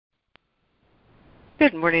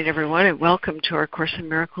Good morning, everyone, and welcome to our Course in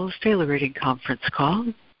Miracles Daily Reading Conference call.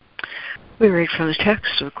 We read from the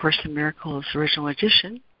text of A Course in Miracles Original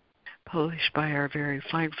Edition, published by our very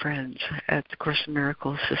fine friends at the Course in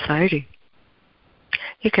Miracles Society.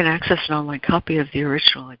 You can access an online copy of the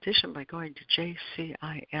original edition by going to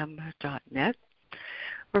jcim.net,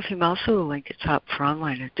 or if you mouse to the link at top for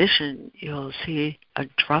online edition, you'll see a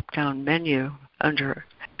drop-down menu under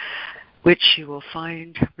which you will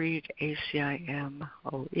find Read ACIMOE.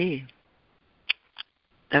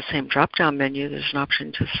 That same drop-down menu, there's an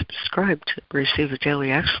option to subscribe to receive a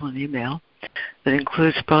daily excellent email that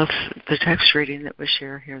includes both the text reading that we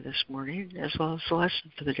share here this morning as well as the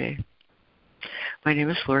lesson for the day. My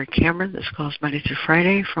name is Lori Cameron. This call is Monday through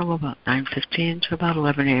Friday from about 9:15 to about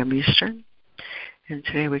 11 a.m. Eastern. And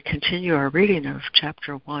today we continue our reading of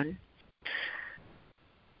Chapter 1,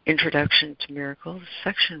 Introduction to Miracles,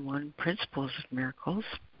 Section 1, Principles of Miracles.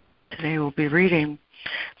 Today we'll be reading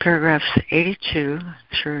paragraphs 82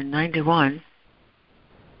 through 91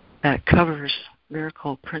 that covers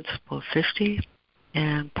Miracle Principle 50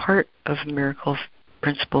 and part of Miracle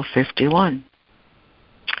Principle 51.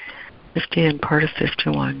 50 and part of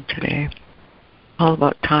 51 today. All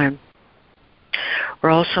about time. We're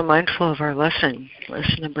also mindful of our lesson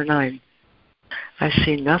number 9. I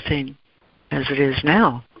see nothing as it is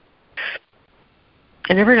now.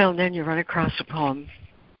 And every now and then you run across a poem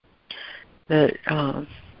that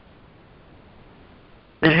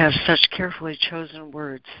has such carefully chosen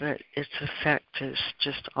words that its effect is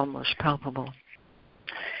just almost palpable.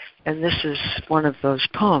 And this is one of those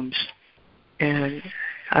poems, and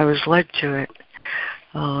I was led to it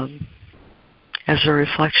as a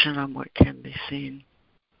reflection on what can be seen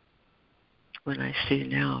when I see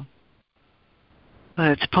now.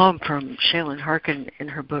 It's a poem from Shaylin Harkin in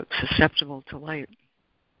her book, Susceptible to Light.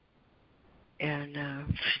 And if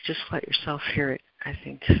you just let yourself hear it, I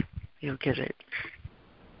think you'll get it.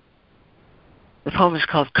 The poem is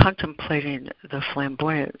called Contemplating the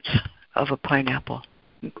Flamboyance of a Pineapple.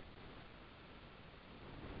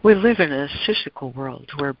 We live in a physical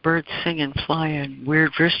world where birds sing and fly and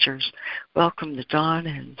weird roosters welcome the dawn,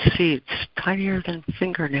 and seeds tinier than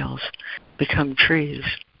fingernails become trees.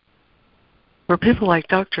 Where people like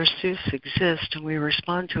Dr. Seuss exist, and we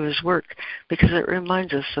respond to his work because it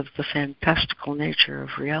reminds us of the fantastical nature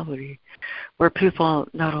of reality, where people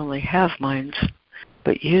not only have minds,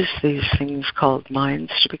 but use these things called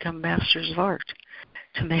minds to become masters of art,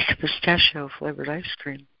 to make pistachio-flavored ice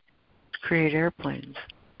cream, to create airplanes,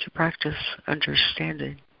 to practice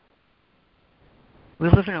understanding. We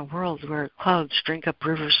live in a world where clouds drink up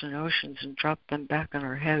rivers and oceans and drop them back on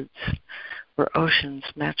our heads, where oceans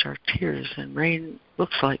match our tears and rain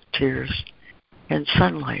looks like tears, and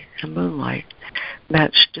sunlight and moonlight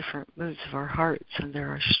match different moods of our hearts, and there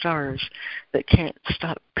are stars that can't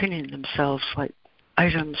stop pinning themselves like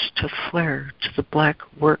items to flare to the black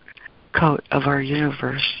work coat of our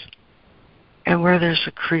universe, and where there's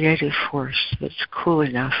a creative force that's cool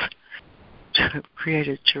enough to have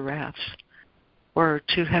created giraffes, or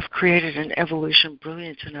to have created an evolution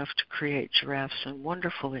brilliant enough to create giraffes and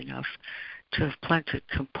wonderful enough to have planted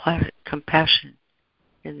compassion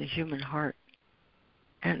in the human heart,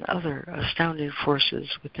 and other astounding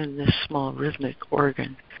forces within this small rhythmic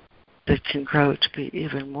organ that can grow to be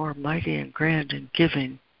even more mighty and grand and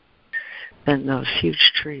giving than those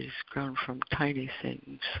huge trees grown from tiny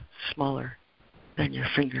things smaller than your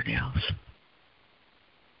fingernails.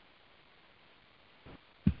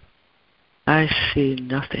 I see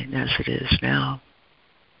nothing as it is now.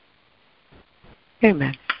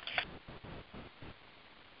 Amen.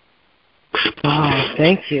 Oh,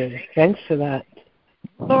 thank you. Thanks for that.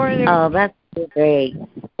 Lori, Oh, that's great.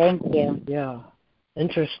 Thank you. Yeah,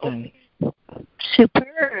 interesting.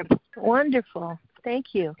 Superb. Wonderful.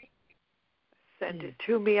 Thank you. Send it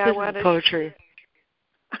to me. I want it. Poetry.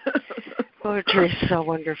 Poetry is so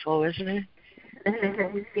wonderful, isn't it?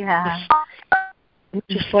 Yeah.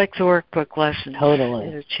 Just like the workbook lesson. Totally.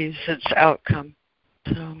 It achieves its outcome.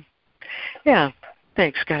 So, yeah.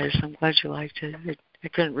 Thanks, guys. I'm glad you liked it. I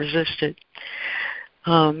couldn't resist it.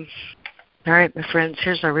 All right, my friends,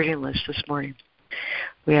 here's our reading list this morning.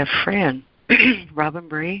 We have Fran, Robin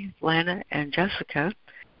Marie, Lana, and Jessica.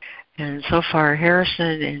 And so far,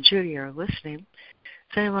 Harrison and Judy are listening.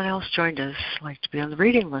 Has anyone else joined us like to be on the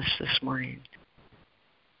reading list this morning?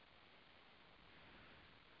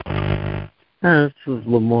 This is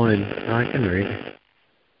Lemoyne. I can read.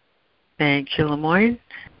 Thank you, Lemoyne.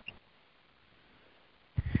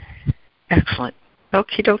 Excellent.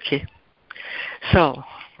 Okie dokie. So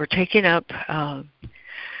we're taking up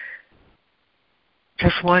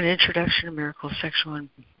Chapter 1, Introduction to Miracles, Section 1,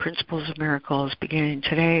 Principles of Miracles, beginning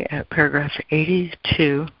today at paragraph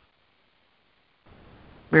 82,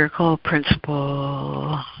 Miracle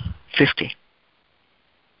Principle 50.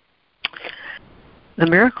 The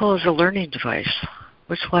miracle is a learning device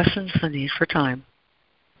which lessens the need for time.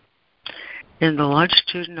 In the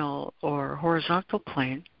longitudinal or horizontal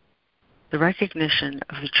plane, the recognition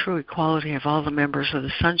of the true equality of all the members of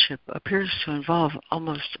the sonship appears to involve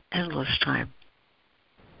almost endless time.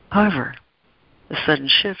 However, the sudden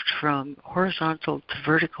shift from horizontal to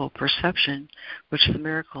vertical perception, which the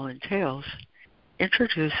miracle entails,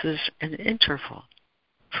 introduces an interval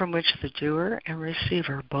from which the doer and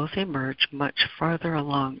receiver both emerge much farther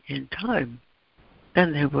along in time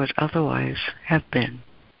than they would otherwise have been.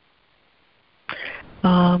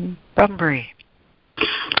 Bunbury.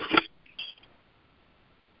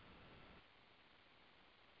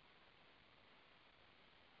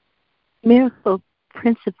 Miracle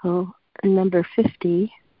Principle number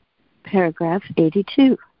 50, paragraph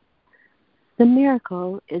 82. The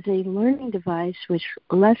miracle is a learning device which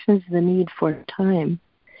lessens the need for time.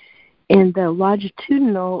 In the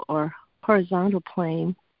longitudinal or horizontal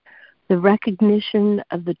plane, the recognition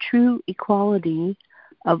of the true equality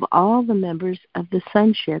of all the members of the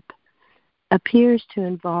sonship appears to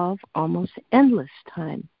involve almost endless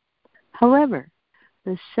time. However,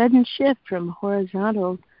 the sudden shift from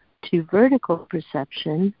horizontal to vertical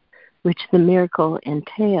perception, which the miracle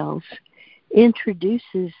entails,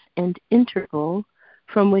 introduces an interval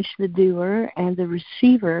from which the doer and the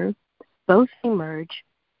receiver both emerge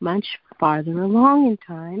much farther along in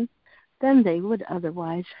time than they would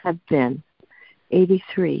otherwise have been.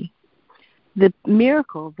 83. The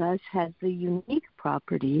miracle thus has the unique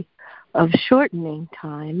property of shortening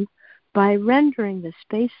time by rendering the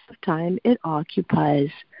space of time it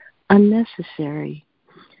occupies unnecessary.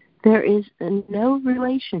 There is no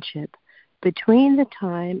relationship between the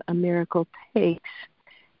time a miracle takes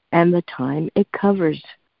and the time it covers.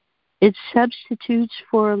 It substitutes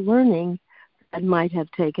for learning that might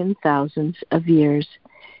have taken thousands of years.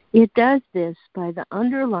 It does this by the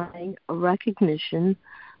underlying recognition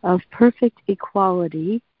of perfect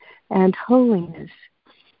equality and holiness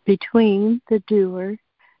between the doer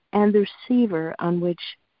and the receiver on which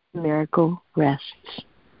the miracle rests.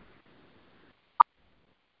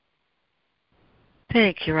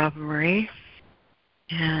 Thank you, Robin Marie.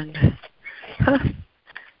 And does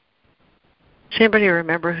anybody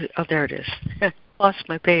remember who? Oh, there it is. Lost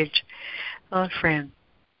my page. Oh, Fran,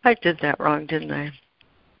 I did that wrong, didn't I?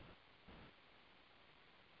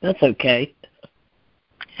 That's okay.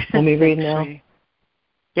 Want me to read now?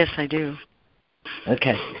 Yes, I do.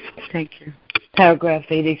 Okay. Thank you. Paragraph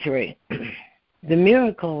 83. The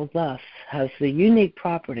miracle thus has the unique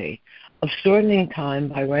property of shortening time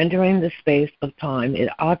by rendering the space of time it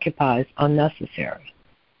occupies unnecessary.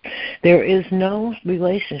 There is no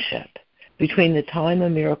relationship between the time a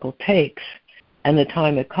miracle takes and the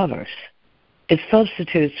time it covers. It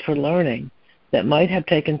substitutes for learning that might have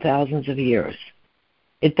taken thousands of years.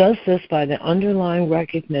 It does this by the underlying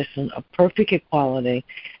recognition of perfect equality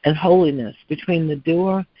and holiness between the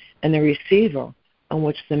doer and the receiver on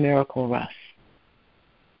which the miracle rests.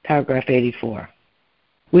 Paragraph 84.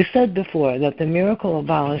 We said before that the miracle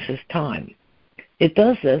abolishes time. It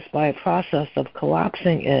does this by a process of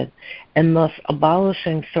collapsing it and thus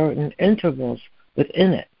abolishing certain intervals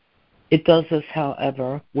within it. It does this,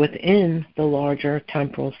 however, within the larger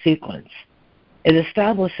temporal sequence. It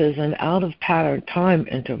establishes an out-of-pattern time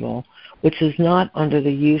interval which is not under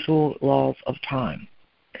the usual laws of time.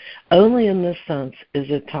 Only in this sense is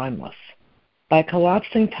it timeless. By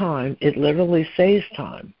collapsing time, it literally saves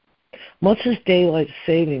time. Much as daylight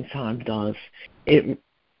saving time does, it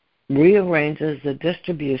rearranges the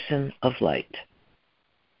distribution of light.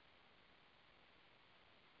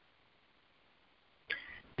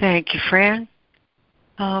 Thank you, Fran.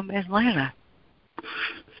 And Lana.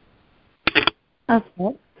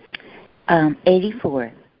 Okay.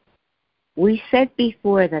 84. We said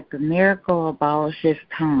before that the miracle abolishes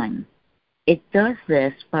time. It does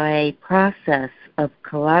this by a process of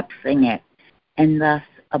collapsing it and thus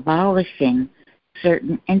abolishing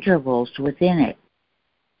certain intervals within it.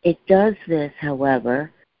 It does this,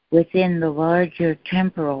 however, within the larger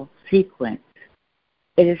temporal sequence.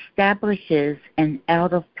 It establishes an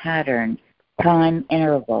out-of-pattern time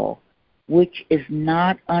interval, which is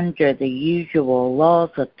not under the usual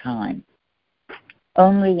laws of time.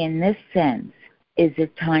 Only in this sense is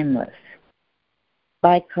it timeless.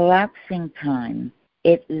 By collapsing time,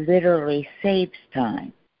 it literally saves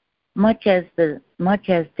time. Much as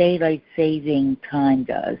daylight saving time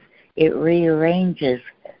does, it rearranges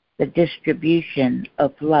the distribution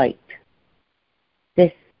of light.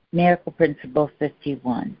 This Miracle Principle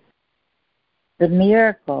 51. The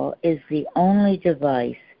miracle is the only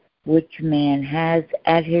device which man has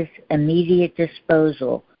at his immediate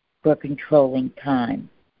disposal for controlling time.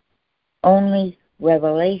 Only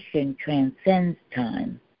revelation transcends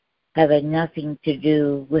time, having nothing to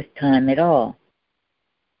do with time at all.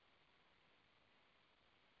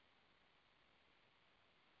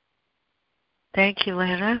 Thank you,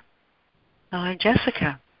 Lana.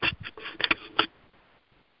 Jessica.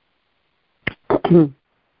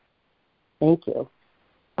 Thank you.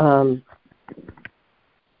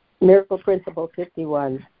 Miracle Principle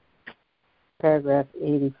 51, paragraph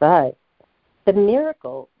 85. The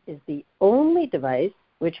miracle is the only device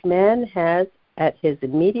which man has at his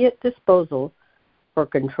immediate disposal for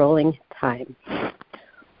controlling time.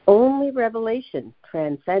 Only revelation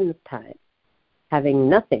transcends time, having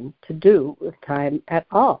nothing to do with time at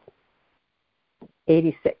all.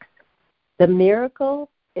 86. The miracle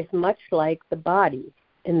is much like the body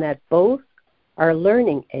in that both are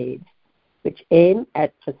learning aids which aim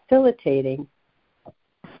at facilitating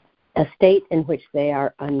a state in which they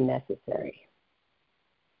are unnecessary.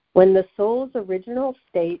 When the soul's original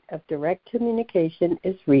state of direct communication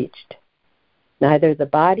is reached, neither the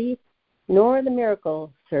body nor the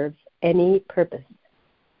miracle serves any purpose.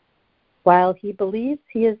 While he believes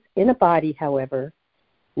he is in a body, however,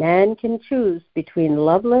 man can choose between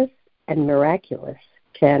loveless and miraculous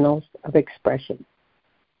channels of expression.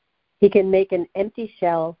 He can make an empty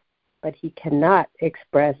shell, but he cannot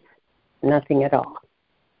express nothing at all.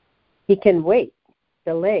 He can wait,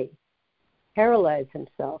 delay, paralyze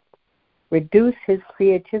himself, reduce his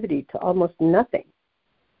creativity to almost nothing,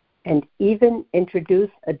 and even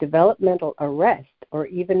introduce a developmental arrest or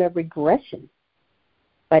even a regression.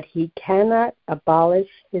 But he cannot abolish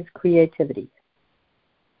his creativity.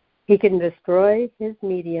 He can destroy his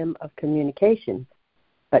medium of communication,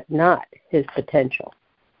 but not his potential.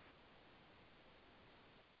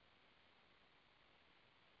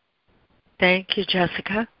 Thank you,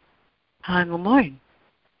 Jessica. Lemoyne.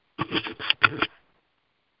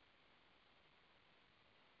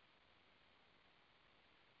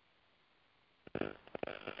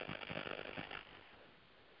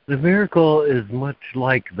 The miracle is much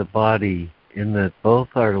like the body in that both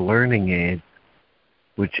are learning aids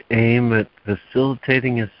which aim at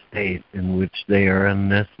facilitating a state in which they are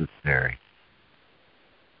unnecessary.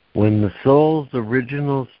 When the soul's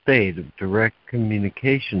original state of direct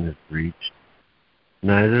communication is reached,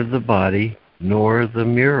 neither the body nor the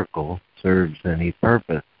miracle serves any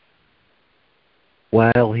purpose.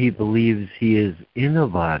 While he believes he is in a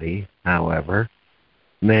body, however,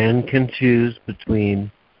 man can choose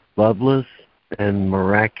between loveless and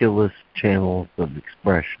miraculous channels of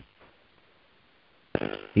expression.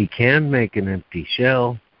 He can make an empty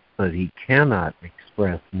shell, but he cannot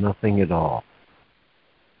express nothing at all.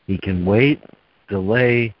 He can wait,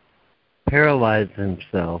 delay, paralyze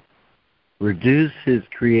himself, reduce his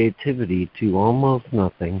creativity to almost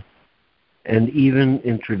nothing, and even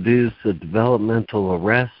introduce a developmental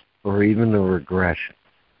arrest or even a regression.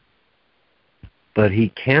 But he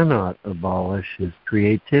cannot abolish his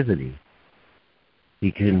creativity.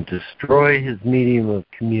 He can destroy his medium of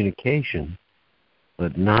communication,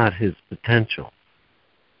 but not his potential.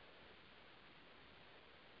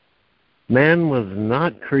 Man was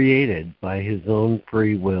not created by his own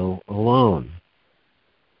free will alone.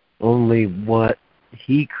 Only what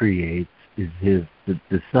he creates is his to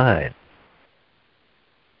decide.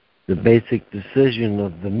 The basic decision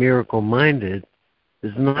of the miracle-minded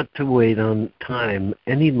is not to wait on time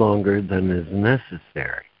any longer than is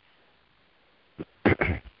necessary.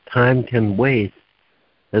 Time can waste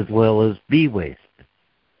as well as be wasted.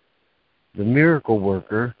 The miracle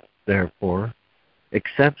worker, therefore,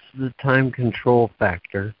 accepts the time control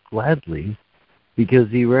factor gladly because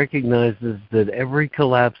he recognizes that every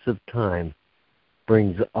collapse of time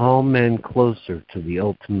brings all men closer to the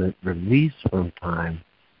ultimate release from time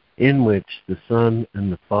in which the Son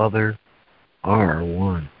and the Father are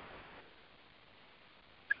one.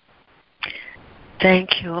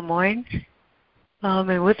 Thank you, Lemoyne.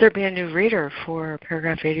 And would there be a new reader for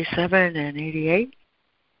paragraph 87 and 88?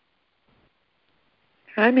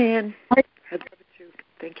 I'm in.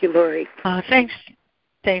 Thank you, Lori. Thanks,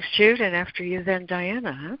 Jude. And after you, then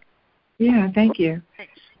Diana, huh? Yeah, thank you.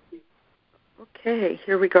 Thanks. Okay,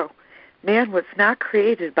 here we go. Man was not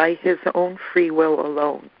created by his own free will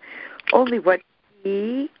alone. Only what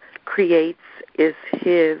he creates is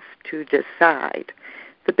his to decide.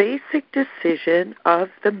 The basic decision of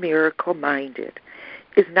the miracle-minded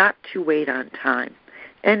is not to wait on time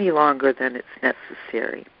any longer than it's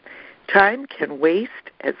necessary. Time can waste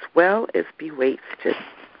as well as be wasted.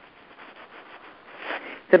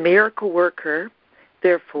 The miracle worker,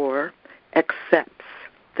 therefore, accepts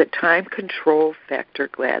the time control factor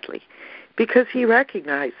gladly because he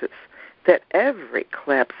recognizes that every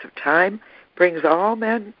collapse of time brings all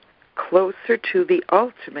men closer to the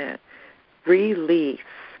ultimate release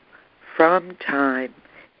from time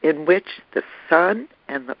in which the Son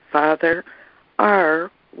and the Father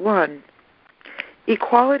are one.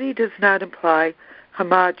 Equality does not imply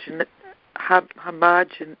homogeneity.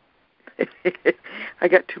 I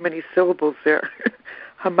got too many syllables there.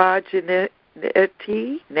 Homogeneity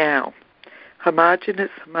now.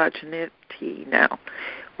 Homogeneity now.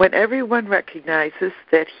 When everyone recognizes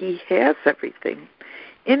that he has everything,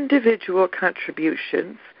 individual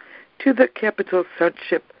contributions to the capital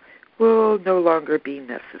sonship will no longer be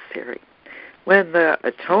necessary. When the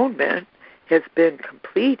atonement has been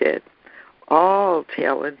completed, all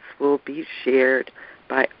talents will be shared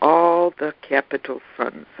by all the capital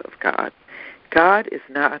sons of God. God is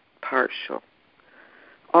not partial.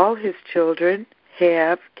 All his children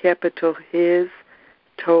have capital His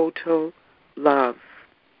total love,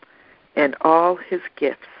 and all his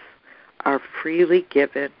gifts are freely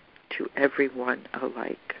given to everyone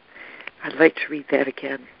alike. I'd like to read that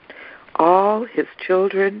again. All his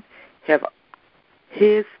children have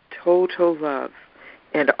his total love,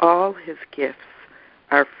 and all his gifts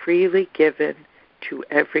are freely given to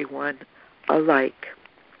everyone alike.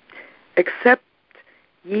 Except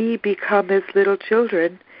ye become as little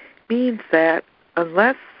children means that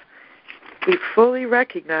unless we fully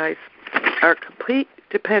recognize our complete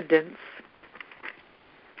dependence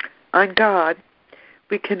on God,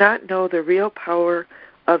 we cannot know the real power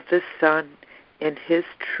of the Son in his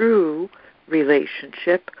true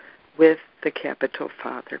relationship with the capital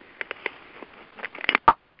Father.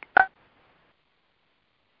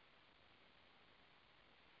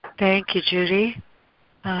 Thank you, Judy.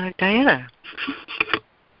 Diana.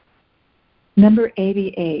 Number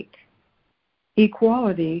 88.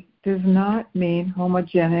 Equality does not mean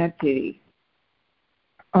homogeneity,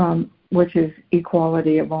 which is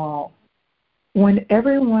equality of all. When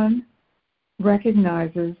everyone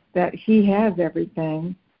recognizes that he has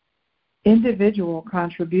everything, individual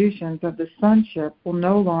contributions of the sonship will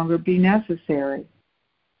no longer be necessary.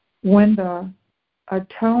 When the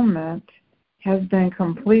atonement has been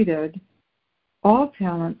completed, all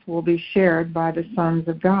talents will be shared by the sons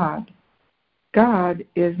of God. God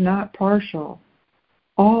is not partial.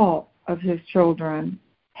 All of his children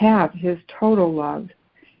have his total love,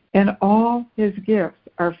 and all his gifts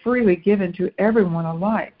are freely given to everyone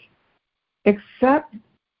alike. Except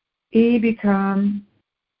ye become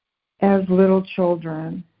as little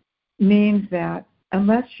children means that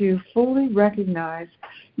unless you fully recognize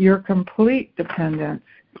your complete dependence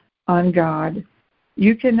on God,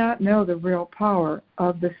 you cannot know the real power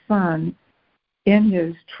of the Son in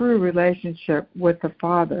his true relationship with the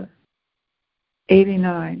Father.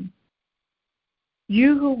 89.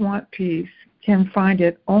 You who want peace can find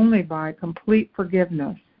it only by complete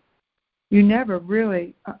forgiveness. You never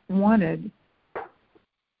really wanted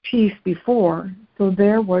peace before, so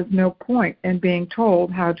there was no point in being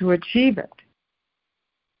told how to achieve it.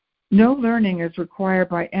 No learning is required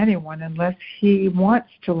by anyone unless he wants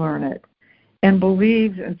to learn it and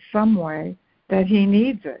believes in some way that he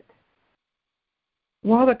needs it.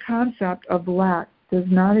 While the concept of lack does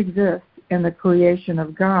not exist in the creation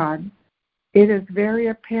of God, it is very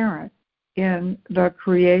apparent in the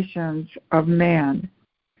creations of man.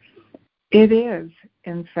 It is,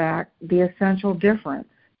 in fact, the essential difference.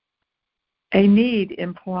 A need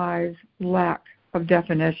implies lack of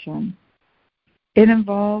definition. It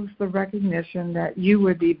involves the recognition that you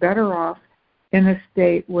would be better off in a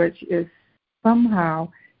state which is somehow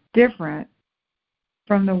different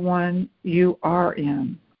from the one you are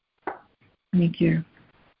in. Thank you.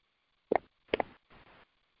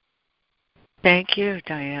 Thank you,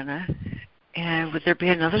 Diana. And would there be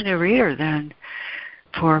another new reader then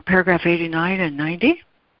for paragraph 89 and 90?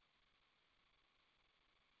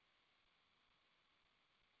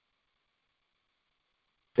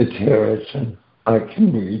 It's Harrison. I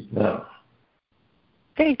can read now.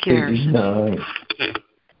 Thank you, Harrison.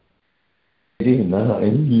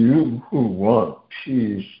 89. You who want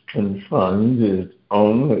peace can find it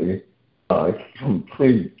only by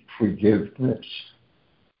complete forgiveness.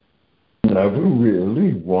 Never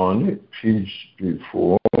really wanted peace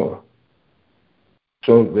before,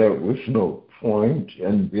 so there was no point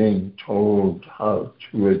in being told how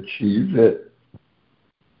to achieve it.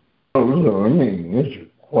 No learning is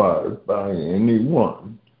required by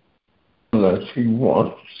anyone unless he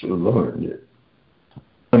wants to learn it.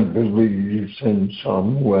 and believes in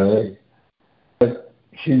some way that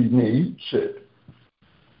he needs it.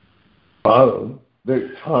 While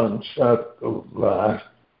the concept of lack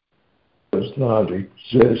does not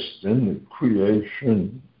exist in the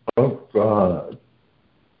creation of God,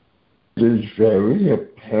 it is very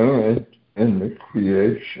apparent in the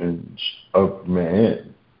creations of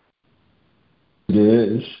man. It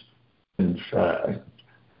is, in fact,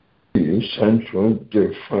 the essential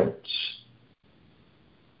difference.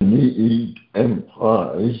 Need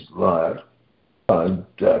implies lack by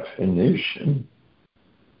definition.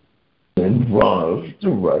 It involves the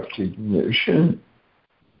recognition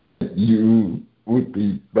that you would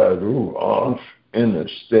be better off in a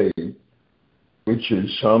state which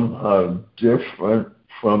is somehow different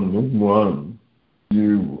from the one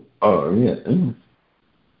you are in.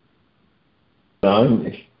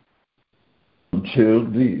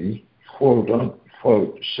 Until the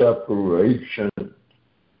quote-unquote separation,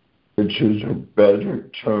 which is a better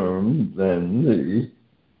term than the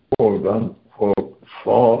quote-unquote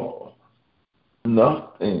fall,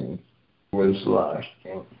 nothing was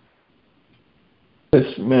lacking.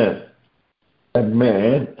 This meant that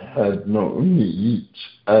man had no needs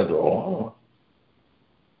at all.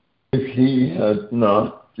 If he had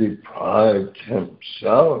not deprived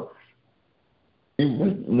himself, he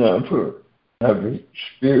would never have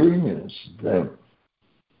experienced them.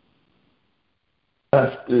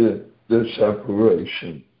 After the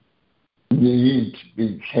separation, needs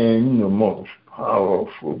became the most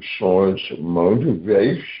powerful source of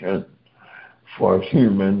motivation for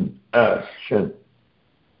human action.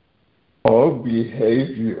 All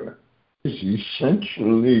behavior is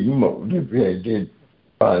essentially motivated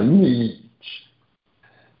by needs,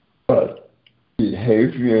 but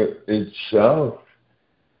behavior itself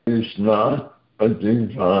is not a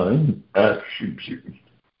divine attribute.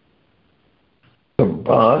 The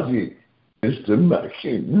body is the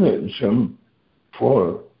mechanism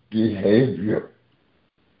for behavior.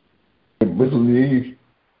 The belief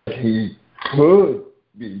that he could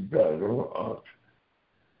be better off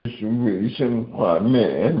is the reason why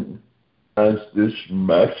man has this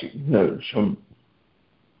mechanism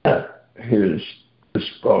at his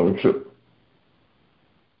disposal.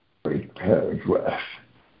 Great paragraph.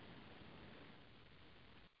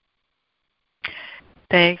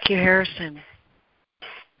 Thank you, Harrison.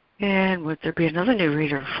 And would there be another new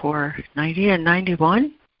reader for 90 and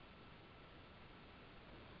 91?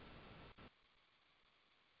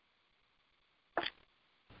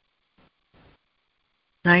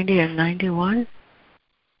 '90 and 91.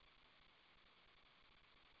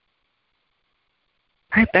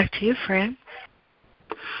 Right, back to you, Fran.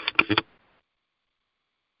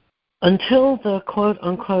 Until the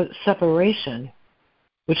quote-unquote separation,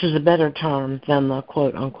 which is a better term than the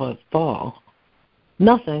quote-unquote fall,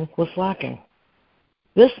 nothing was lacking.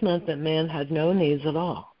 This meant that man had no needs at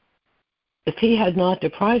all. If he had not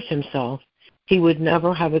deprived himself, he would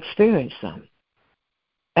never have experienced them.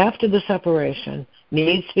 After the separation,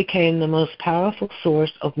 needs became the most powerful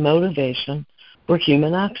source of motivation for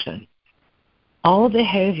human action. All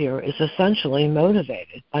behavior is essentially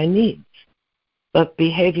motivated by needs, but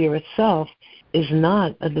behavior itself is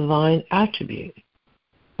not a divine attribute.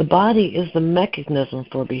 The body is the mechanism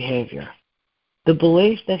for behavior. The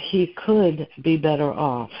belief that he could be better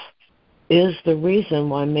off is the reason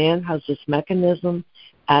why man has this mechanism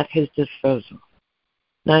at his disposal.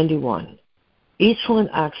 91. Each one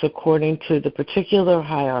acts according to the particular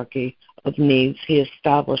hierarchy of needs he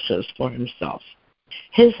establishes for himself.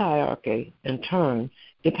 His hierarchy, in turn,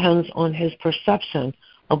 depends on his perception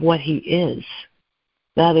of what he is,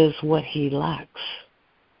 that is, what he lacks.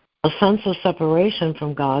 A sense of separation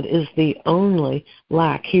from God is the only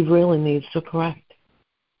lack he really needs to correct.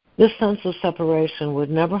 This sense of separation would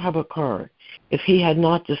never have occurred if he had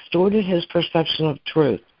not distorted his perception of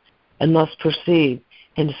truth and thus perceived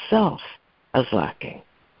himself as lacking.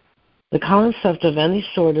 The concept of any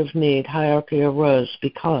sort of need hierarchy arose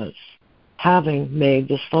because, having made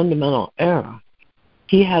this fundamental error,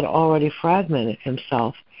 he had already fragmented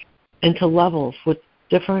himself into levels with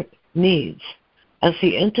different needs. As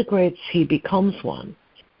he integrates, he becomes one,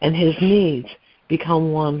 and his needs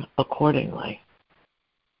become one accordingly.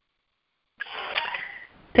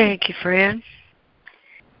 Thank you, Fran.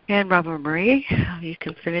 And Robert Marie, you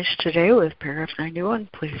can finish today with paragraph 91,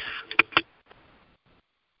 please.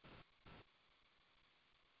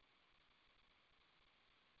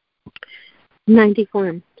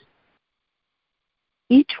 '94.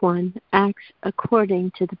 Each one acts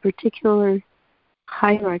according to the particular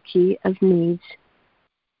hierarchy of needs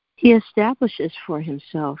he establishes for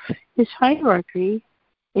himself. His hierarchy,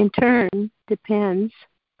 in turn, depends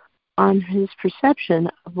on his perception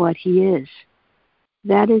of what he is.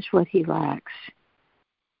 That is what he lacks.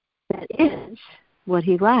 That is what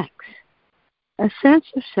he lacks. A sense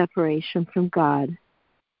of separation from God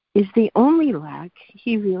is the only lack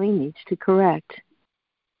he really needs to correct.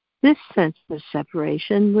 This sense of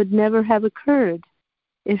separation would never have occurred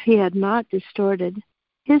if he had not distorted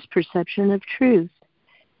his perception of truth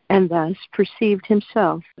and thus perceived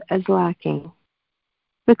himself as lacking.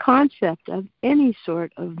 The concept of any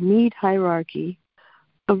sort of need hierarchy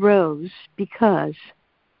arose because,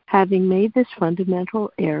 having made this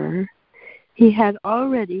fundamental error, he had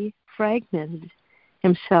already fragmented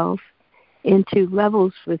himself into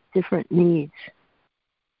levels with different needs.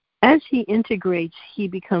 As he integrates, he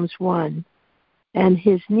becomes one, and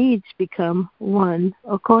his needs become one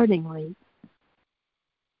accordingly.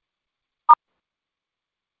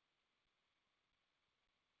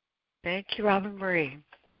 Thank you, Robin Marie.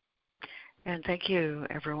 And thank you,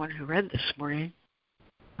 everyone who read this morning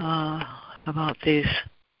about these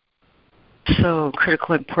so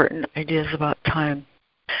critical, important ideas about time.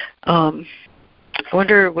 I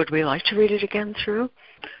wonder, would we like to read it again through,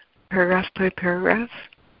 paragraph by paragraph?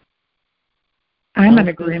 I'm in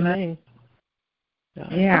agreement.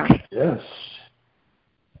 Yeah. Okay. Yes.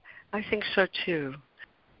 I think so, too.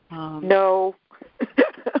 No.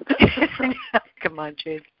 Come on,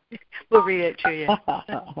 Jade. We'll read it to you.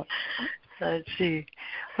 Let's see.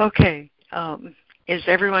 Okay. Is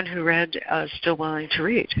everyone who read still willing to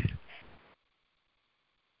read?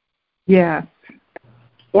 Yeah.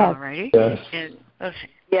 All righty. Yes. And let's see.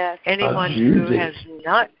 Yes. Anyone who has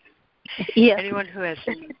not, Yes. anyone who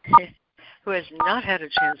has not had a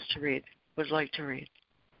chance to read would like to read.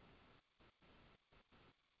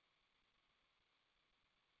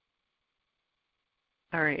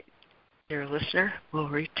 All right, dear listener, we'll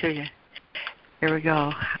read to you. Here we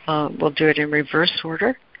go. We'll do it in reverse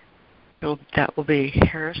order. That will be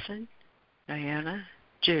Harrison, Diana,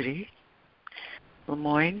 Judy,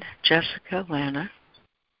 Lemoyne, Jessica, Lana,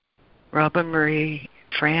 Robin Marie,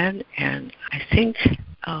 Fran, and I think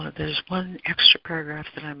there's one extra paragraph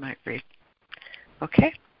that I might read.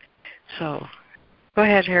 Okay? So go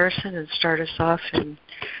ahead, Harrison, and start us off in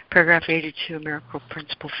paragraph 82, Miracle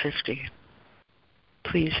Principle 50.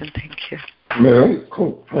 Please and thank you.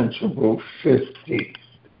 Miracle Principle 50.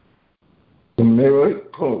 The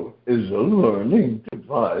miracle is a learning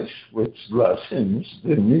device which lessens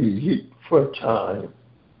the need for time.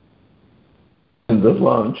 In the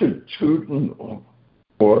longitudinal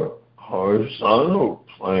or horizontal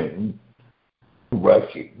plane,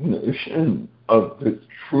 recognition of the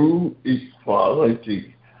true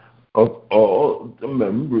equality of all the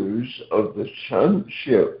members of the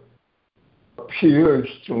sonship appears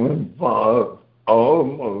to involve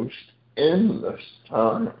almost endless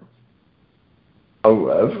time.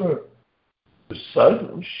 However, the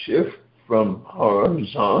sudden shift from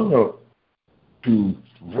horizontal to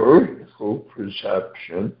vertical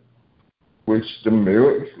perception, which the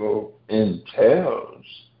miracle entails,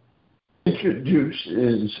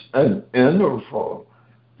 introduces an interval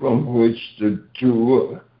from which the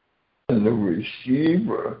doer and the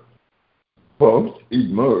receiver both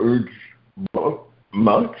emerge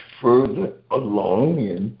much further along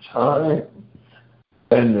in time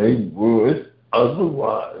than they would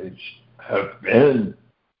otherwise have been.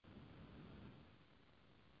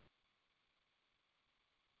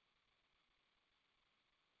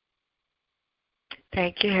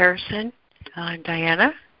 Thank you, Harrison.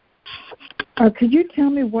 Diana? Could you tell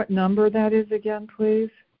me what number that is again, please?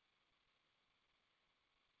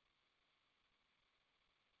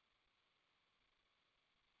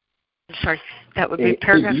 I'm sorry. That would be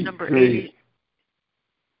paragraph number 80.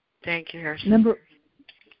 Thank you, Harrison.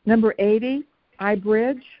 Number 80, I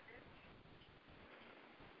bridge?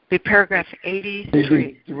 Be paragraph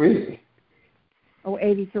 83. 83. Oh,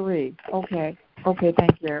 83. Okay. Okay,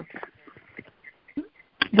 thank you.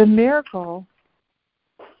 The miracle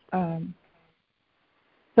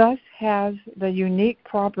thus has the unique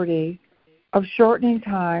property of shortening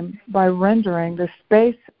time by rendering the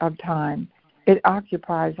space of time it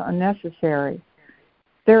occupies unnecessary.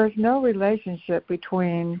 There is no relationship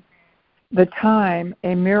between the time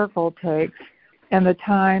a miracle takes and the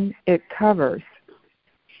time it covers.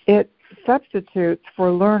 It substitutes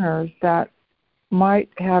for learners that might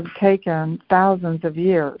have taken thousands of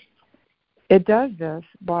years. It does this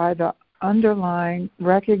by the underlying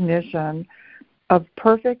recognition of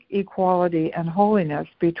perfect equality and holiness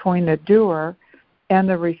between the doer and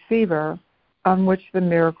the receiver on which the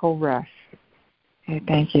miracle rests. Okay,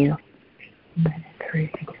 thank you.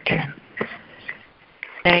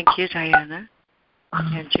 Thank you, Diana.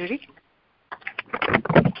 And Judy?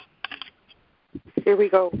 Here we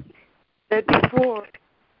go.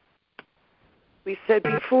 We said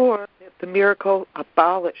before that the miracle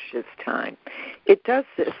abolishes time. It does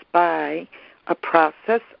this by a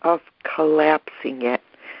process of collapsing it.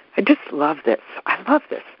 I just love this. I love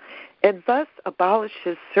this. And thus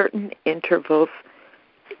abolishes certain intervals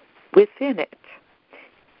within it.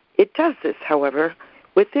 It does this, however,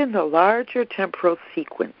 within the larger temporal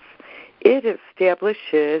sequence. It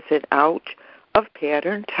establishes an out of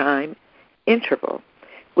pattern time interval,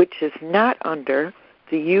 which is not under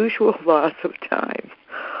the usual laws of time.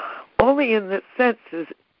 Only in this sense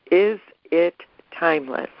is it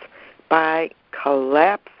timeless. By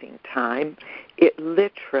collapsing time, it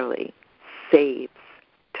literally saves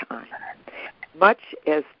time, much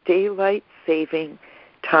as daylight saving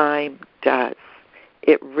time does.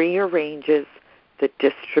 It rearranges the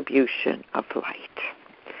distribution of light.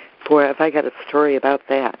 Boy, have I got a story about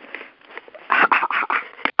that.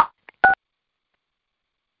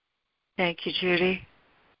 Thank you, Judy.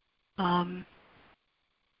 And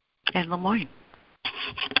Lemoyne.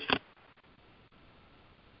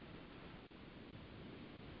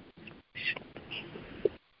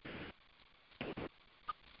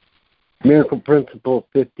 Miracle Principle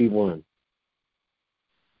 51.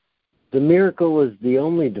 The miracle is the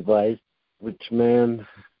only device which man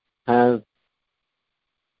has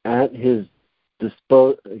at his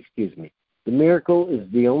disposal. The miracle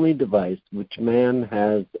is the only device which man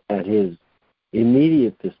has at his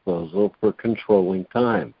immediate disposal for controlling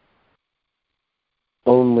time.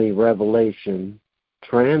 Only revelation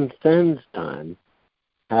transcends time,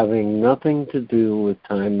 having nothing to do with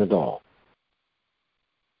time at all.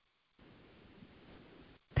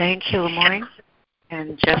 Thank you, Lemoyne.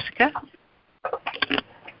 And Jessica?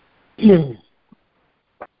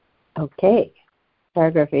 Okay.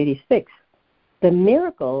 Paragraph 86. The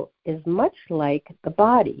miracle is much like the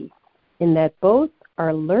body in that both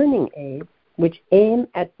are learning aids which aim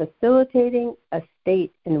at facilitating a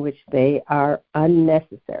state in which they are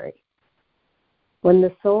unnecessary. When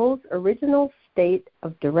the soul's original state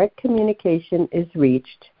of direct communication is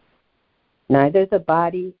reached, neither the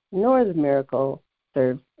body nor the miracle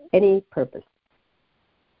serves any purpose.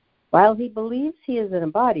 While he believes he is in a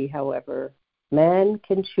body, however, man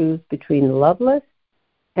can choose between loveless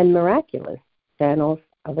and miraculous channels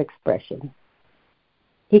of expression.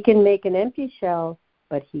 He can make an empty shell,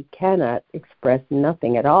 but he cannot express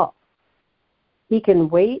nothing at all. He can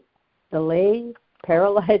wait, delay,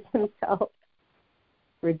 paralyze himself,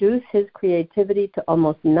 reduce his creativity to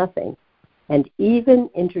almost nothing, and even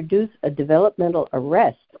introduce a developmental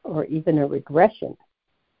arrest or even a regression.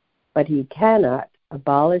 But he cannot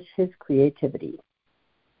abolish his creativity.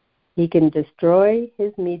 He can destroy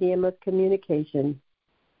his medium of communication,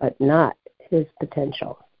 but not his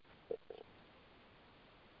potential.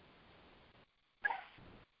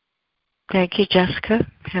 Thank you, Jessica.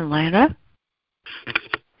 And Lana?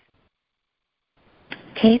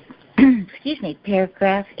 Okay,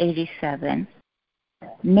 paragraph 87.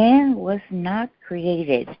 Man was not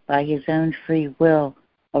created by his own free will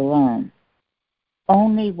alone.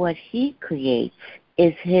 Only what he creates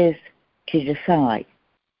is his to decide.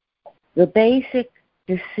 The basic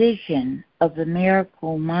decision of the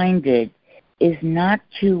miracle-minded is not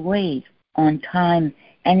to wait on time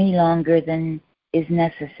any longer than is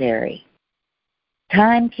necessary.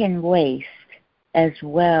 Time can waste as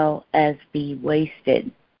well as be wasted.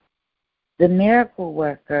 The miracle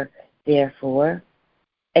worker, therefore,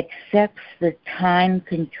 accepts the time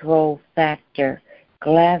control factor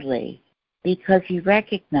gladly because he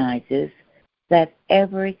recognizes that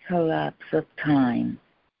every collapse of time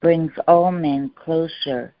brings all men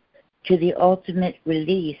closer to the ultimate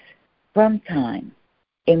release from time,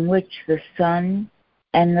 in which the Son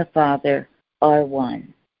and the Father are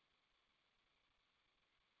one.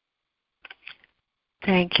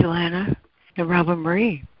 Thank you, Lana. And Robin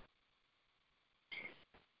Marie?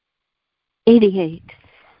 88.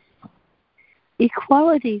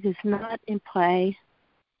 Equality does not imply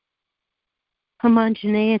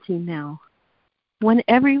homogeneity now. When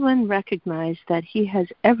everyone recognizes that he has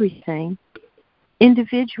everything,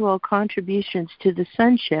 individual contributions to the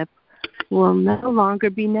sonship will no longer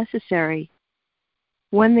be necessary.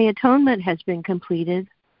 When the atonement has been completed,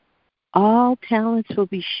 all talents will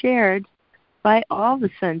be shared by all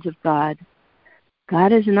the sons of God.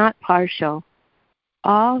 God is not partial.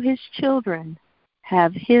 All his children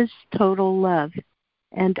have his total love,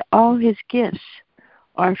 and all his gifts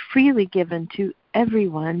are freely given to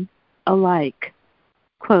everyone alike.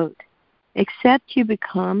 Quote, except you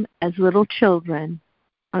become as little children,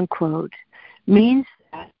 unquote, means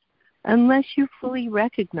that unless you fully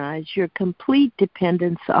recognize your complete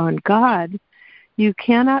dependence on God, You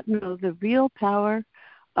cannot know the real power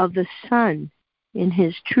of the Son in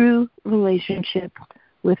his true relationship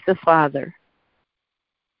with the Father.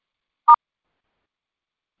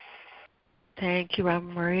 Thank you,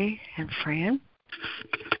 Robin Marie and Fran.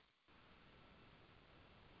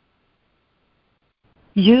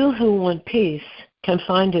 You who want peace can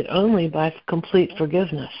find it only by complete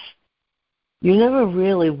forgiveness. You never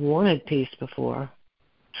really wanted peace before,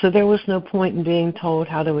 so there was no point in being told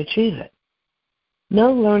how to achieve it.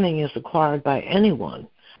 No learning is acquired by anyone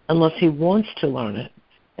unless he wants to learn it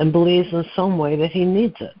and believes in some way that he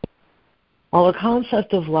needs it. While the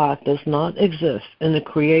concept of lack does not exist in the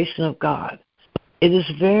creation of God, it is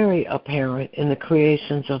very apparent in the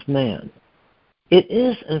creations of man. It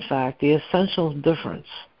is, in fact, the essential difference.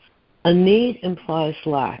 A need implies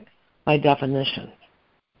lack by definition.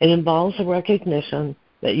 It involves a recognition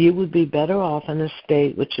that you would be better off in a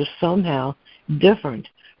state which is somehow different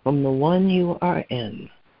from the one you are in.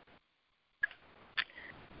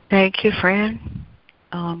 Thank you, Fran.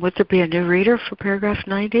 Would there be a new reader for paragraph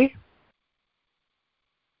 90?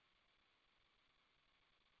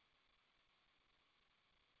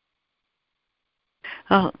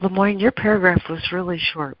 Lemoyne, your paragraph was really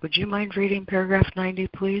short. Would you mind reading paragraph 90,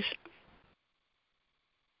 please?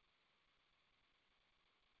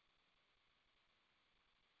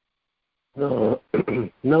 Nope,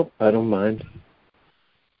 I don't mind.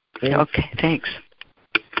 Okay, thanks.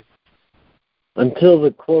 Until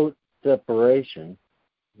the, quote, separation,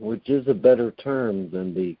 which is a better term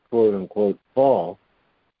than the, quote-unquote, fall,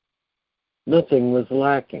 nothing was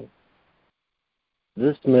lacking.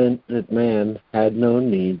 This meant that man had no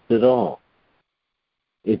needs at all.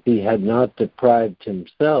 If he had not deprived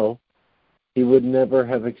himself, he would never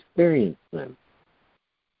have experienced them.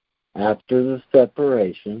 After the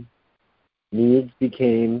separation, needs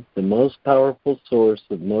became the most powerful source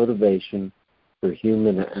of motivation for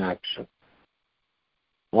human action.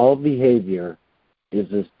 All behavior is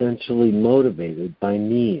essentially motivated by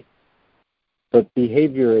needs, but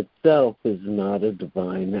behavior itself is not a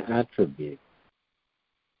divine attribute.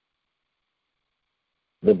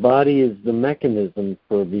 The body is the mechanism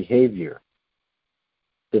for behavior.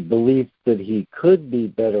 The belief that he could be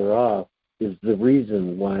better off is the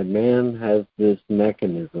reason why man has this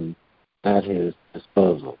mechanism at his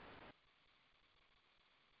disposal.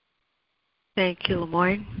 Thank you,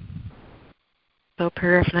 Lemoyne. So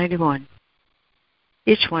paragraph 91.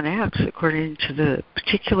 Each one acts according to the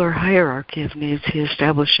particular hierarchy of needs he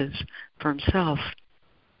establishes for himself.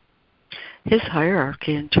 His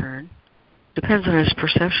hierarchy, in turn, depends on his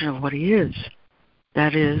perception of what he is,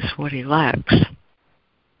 that is, what he lacks.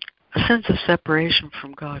 A sense of separation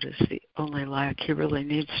from God is the only lack he really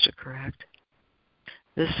needs to correct.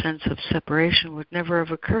 This sense of separation would never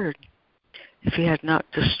have occurred if he had not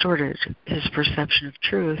distorted his perception of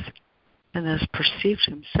truth and thus perceived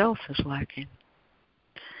himself as lacking.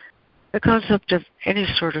 The concept of any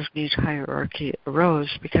sort of need hierarchy arose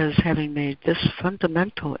because, having made this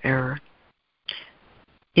fundamental error,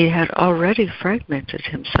 he had already fragmented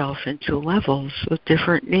himself into levels with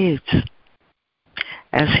different needs.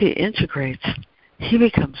 As he integrates, he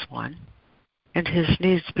becomes one, and his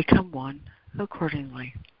needs become one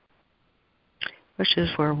accordingly. Which is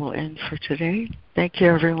where we'll end for today. Thank you,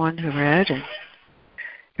 everyone who read, and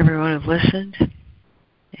everyone who listened,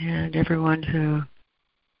 and everyone who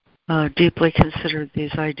deeply considered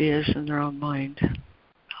these ideas in their own mind.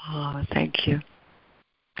 Thank you.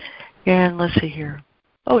 And let's see here.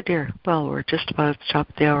 Oh dear, well, we're just about at the top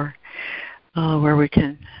of the hour where we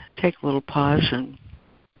can take a little pause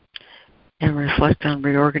and reflect on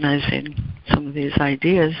reorganizing some of these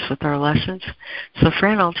ideas with our lessons. So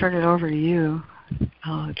Fran, I'll turn it over to you.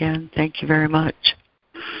 Again, thank you very much.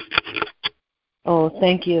 Oh,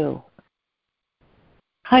 thank you.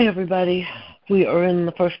 Hi, everybody. We are in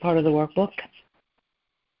the first part of the workbook.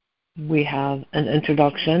 We have an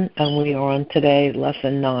introduction, and we are on today,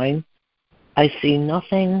 lesson 9. I see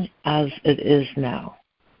nothing as it is now.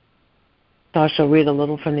 So I shall read a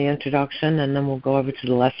little from the introduction, and then we'll go over to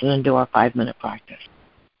the lesson and do our 5-minute practice.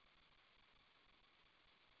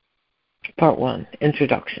 Part 1,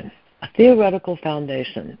 Introduction. A theoretical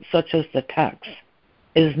foundation, such as the text,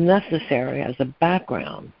 is necessary as a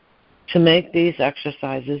background to make these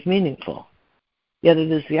exercises meaningful. Yet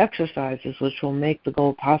it is the exercises which will make the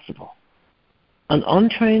goal possible. An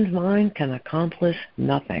untrained mind can accomplish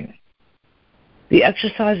nothing. The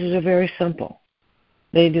exercises are very simple.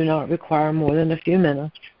 They do not require more than a few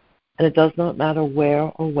minutes, and it does not matter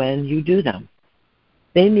where or when you do them.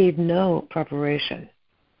 They need no preparation.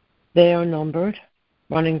 They are numbered,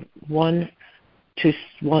 running 1 to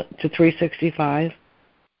 365,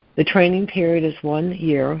 The training period is 1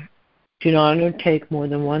 year. Do not undertake more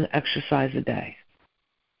than one exercise a day.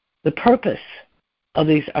 The purpose of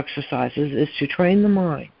these exercises is to train the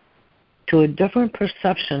mind to a different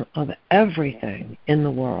perception of everything in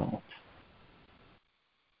the world.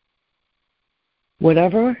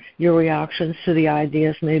 Whatever your reactions to the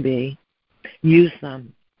ideas may be, use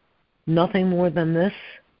them. Nothing more than this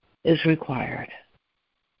is required.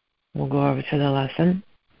 We'll go over to the lesson.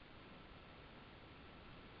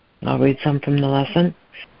 I'll read some from the lesson.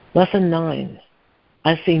 Lesson 9.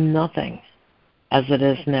 I see nothing as it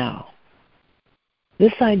is now.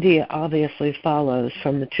 This idea obviously follows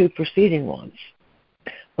from the two preceding ones.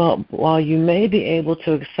 But while you may be able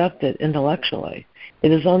to accept it intellectually,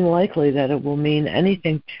 it is unlikely that it will mean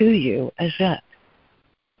anything to you as yet.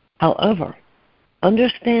 However,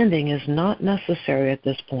 understanding is not necessary at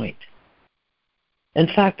this point. In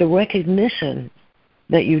fact, the recognition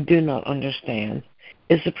that you do not understand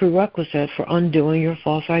is the prerequisite for undoing your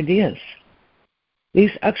false ideas.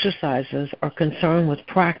 These exercises are concerned with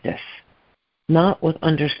practice, not with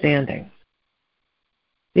understanding.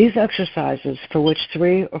 These exercises, for which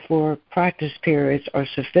 3 or 4 practice periods are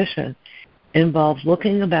sufficient, involve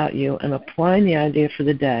looking about you and applying the idea for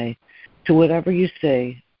the day to whatever you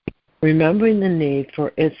see, remembering the need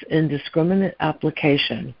for its indiscriminate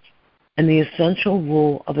application and the essential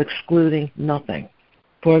rule of excluding nothing.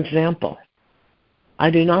 For example, I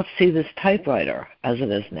do not see this typewriter as it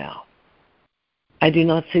is now. I do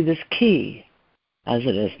not see this key as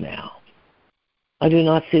it is now. I do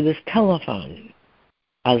not see this telephone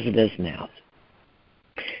as it is now.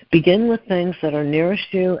 Begin with things that are nearest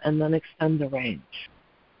you and then extend the range.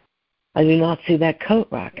 I do not see that coat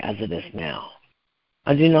rack as it is now.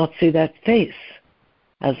 I do not see that face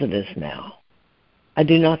as it is now. I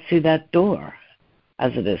do not see that door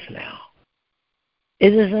as it is now.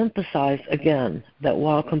 It is emphasized again that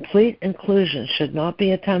while complete inclusion should not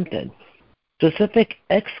be attempted, specific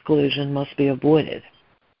exclusion must be avoided.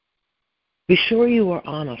 Be sure you are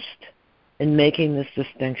honest in making this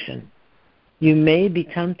distinction. You may be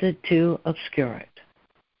tempted to obscure it.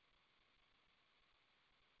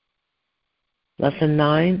 Lesson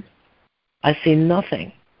 9, I see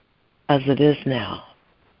nothing as it is now.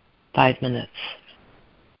 5 minutes.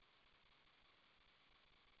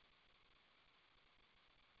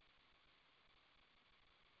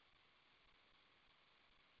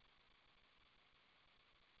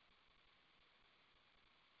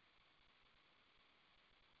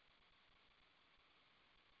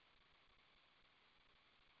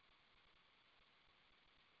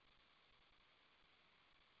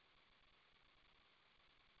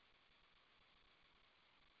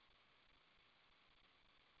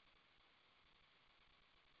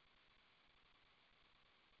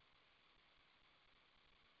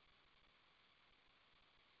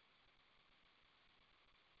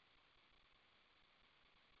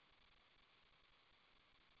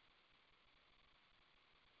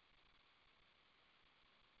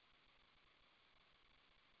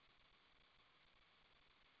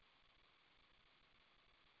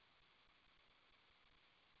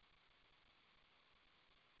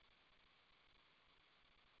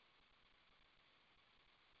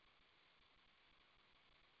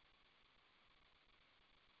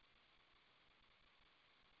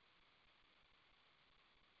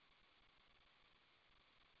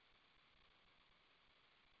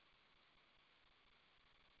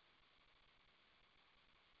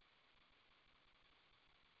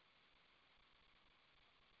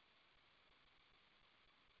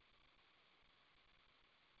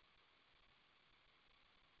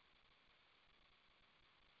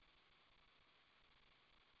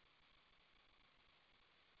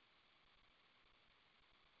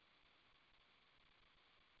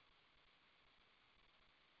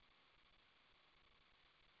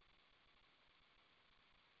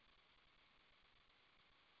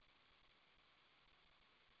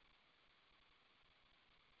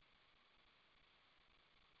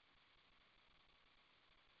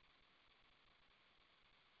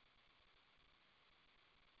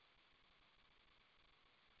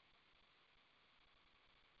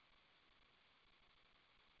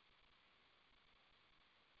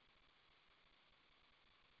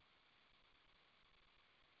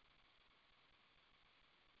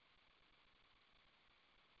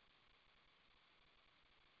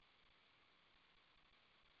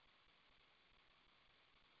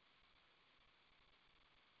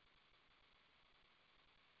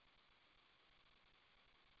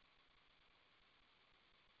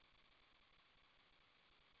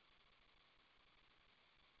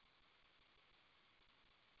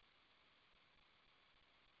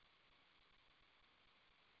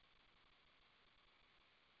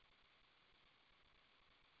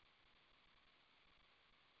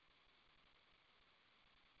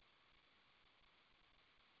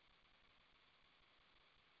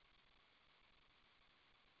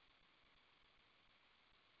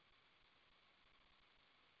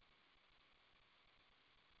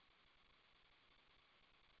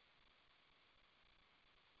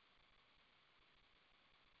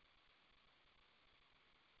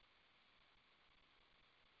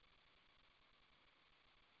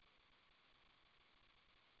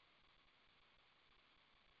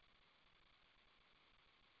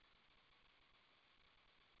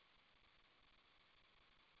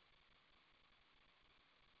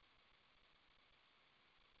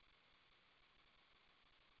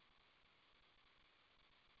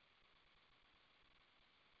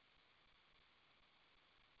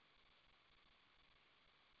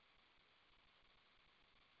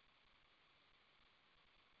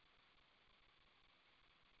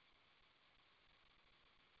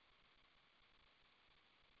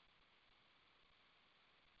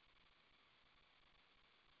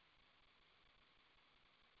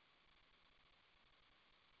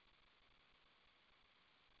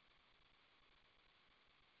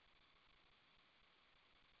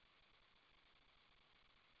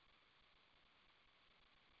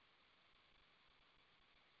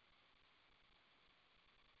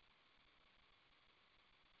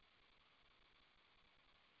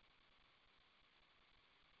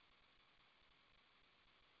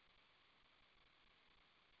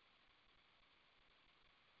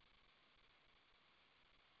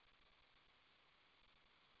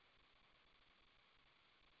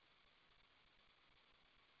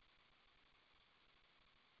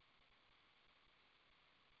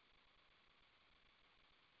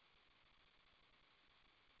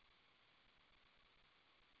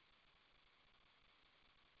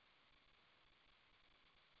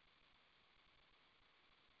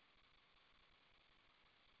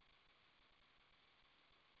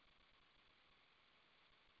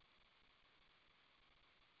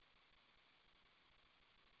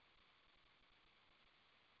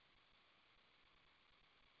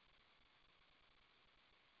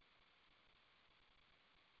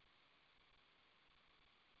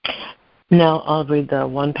 Now I'll read the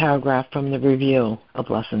one paragraph from the review of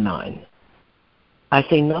Lesson 9. I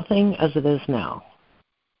see nothing as it is now.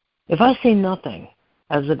 If I see nothing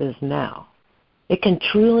as it is now, it can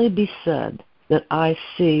truly be said that I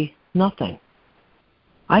see nothing.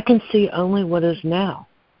 I can see only what is now.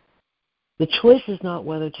 The choice is not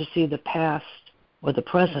whether to see the past or the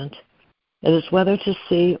present. It is whether to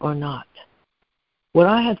see or not. What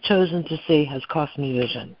I have chosen to see has cost me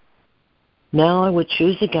vision. Now I would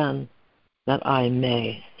choose again that I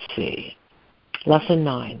may see. Lesson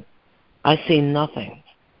 9. I see nothing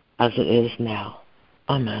as it is now.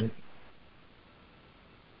 Amen.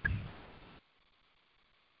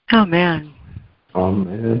 Amen.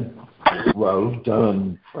 Amen. Well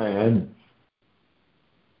done, Fran.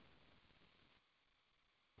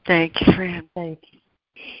 Thank you, Fran.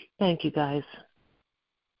 Thank you, guys.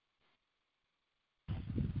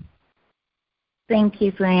 Thank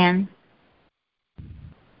you, Fran.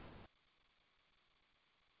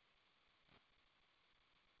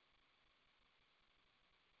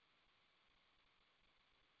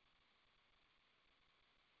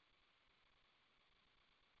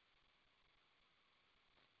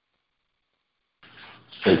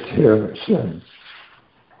 It's Harrison.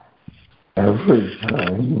 Every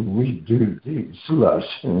time we do these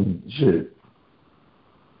lessons, it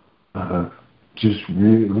just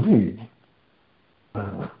really,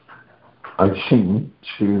 I seem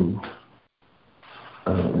to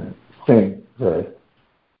think that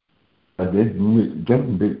I didn't read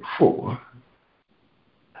them before.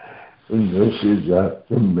 And this is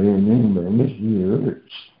after many, many years.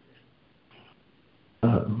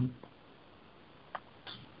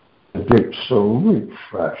 It's so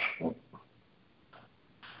refreshing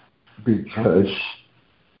because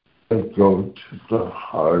they go to the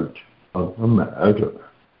heart of the matter.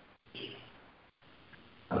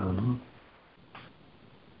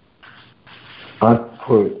 I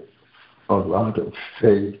put a lot of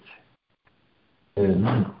faith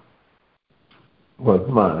in what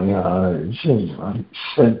my eyes and my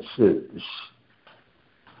senses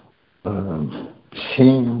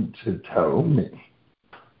seem to tell me.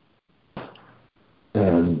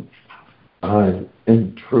 And I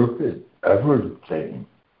interpret everything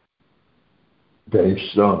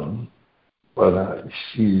based on what I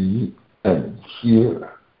see and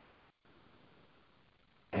hear.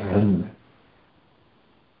 And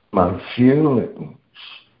my feelings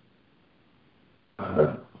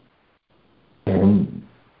and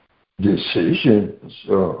decisions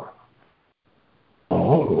are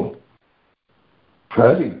all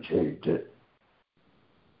predicated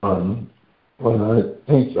on what I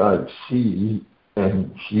think I see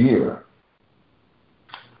and hear.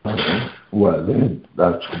 Whether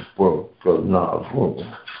that's a book, a novel,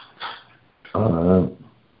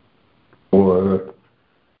 or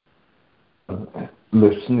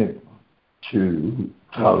listening to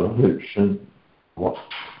television,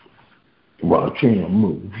 watching a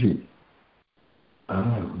movie.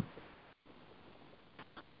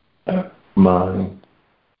 My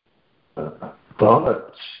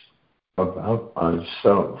thoughts about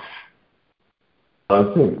myself,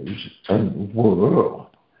 others, and the world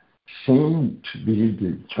seem to be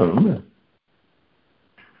determined,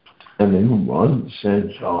 and in one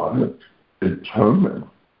sense are determined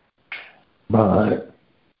by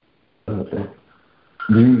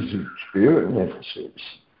these experiences.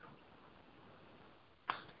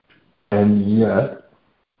 And yet,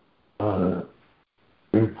 the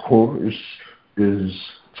Course is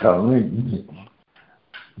telling me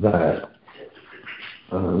that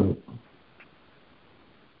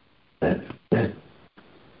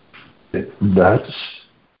that's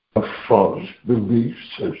a false belief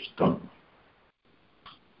system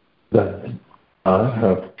that I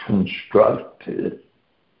have constructed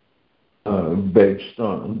based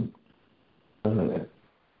on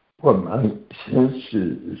what my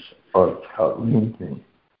senses are telling me.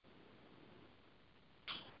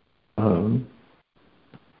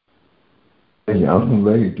 A young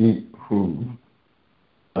lady who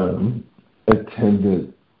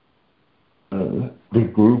attended the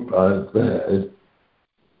group I led,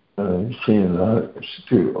 she and I are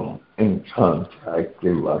still in contact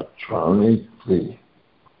electronically,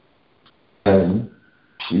 and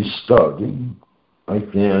she's starting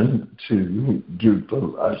again to do the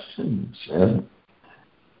lessons.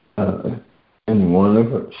 And in one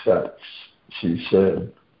of her texts, she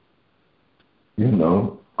said,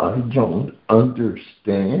 I don't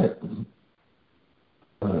understand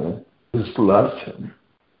this lesson.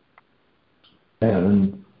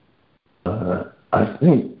 And I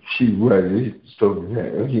think she raised a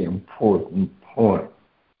very important point,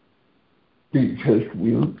 because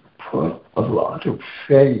we put a lot of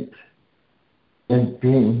faith in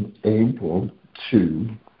being able to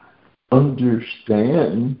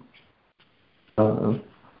understand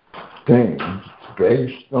things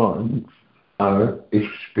based on our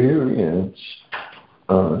experience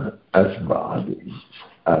as bodies,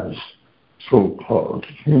 as so-called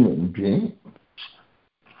human beings.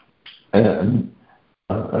 And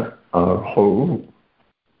our whole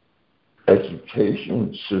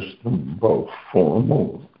education system, both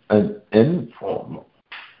formal and informal,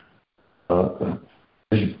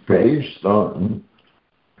 is based on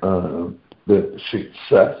the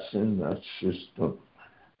success in that system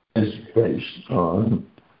is based on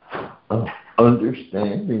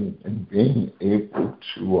understanding and being able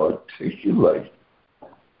to articulate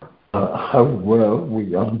how well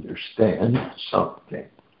we understand something.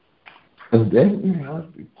 And then you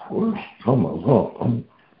have the Course come along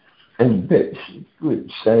and basically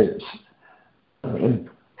says,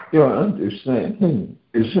 your understanding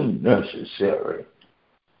isn't necessary.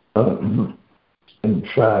 In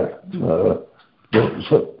fact,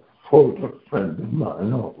 there's a quote a friend of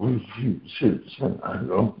mine always uses, and I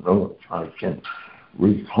don't know if I can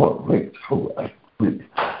recall it correctly,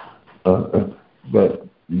 but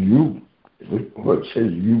what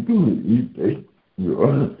says you believe that your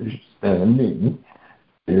understanding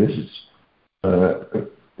is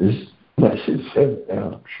necessary.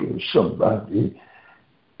 I'm sure somebody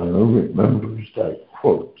remembers that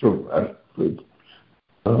quote directly.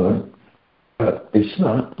 It's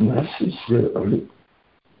not necessary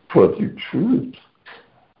for the truth.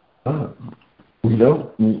 We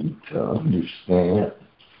don't need to understand,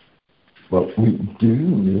 but we do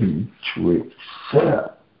need to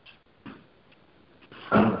accept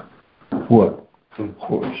what the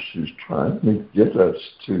Course is trying to get us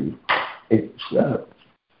to accept.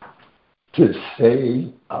 To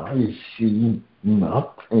say, I see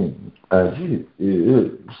nothing as it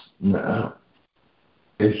is now,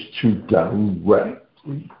 is to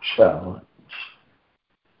directly challenge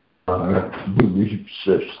our belief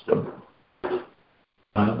system.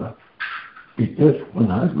 Because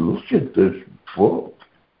when I look at this book,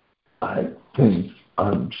 I think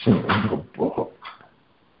I'm seeing a book.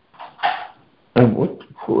 And what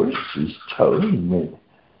the Course is telling me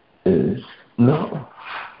is, no,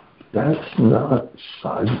 that's not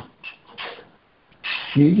sight.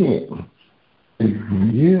 Seeing is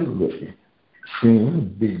really seeing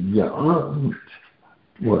beyond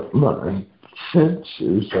what my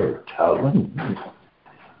senses are telling me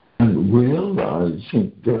and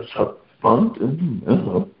realizing there's a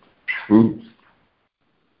fundamental truth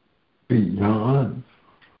beyond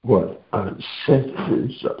what our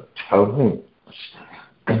senses are telling us.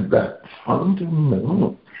 And that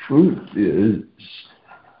fundamental truth is,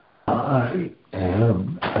 I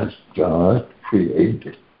am as God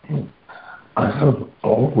created me. I have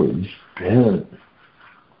always been.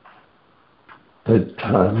 The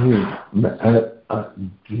tiny mad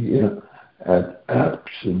idea had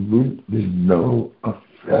absolutely no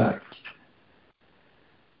effect.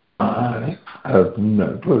 I have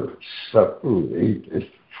never separated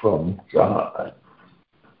from God.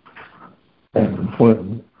 And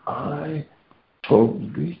when I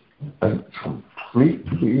totally and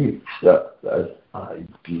completely accept that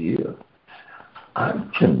idea, I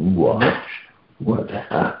can watch what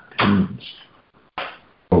happens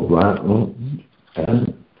around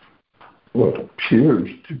and what appears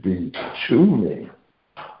to be to me,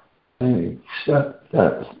 and accept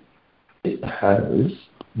that it has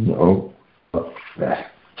no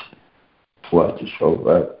effect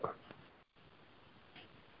whatsoever.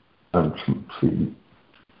 I'm complete.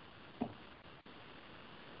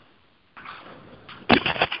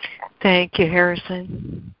 Thank you,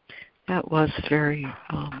 Harrison. That was very,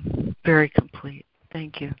 very complete.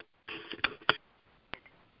 Thank you.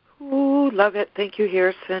 Ooh, love it. Thank you,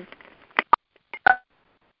 Harrison.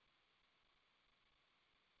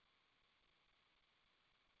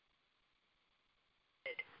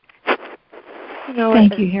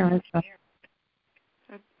 Thank you, Harrison.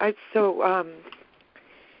 I so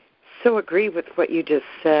agree with what you just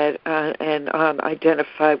said, and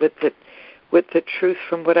identify with the truth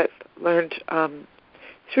from what I've learned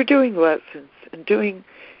through doing lessons and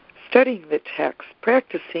studying the text,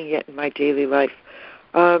 practicing it in my daily life.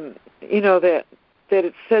 That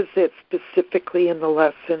it says that specifically in the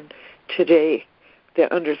lesson today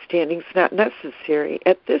that understanding's not necessary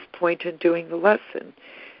at this point in doing the lesson.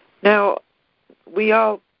 Now,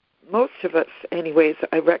 most of us anyways,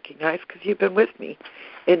 I recognize because you've been with me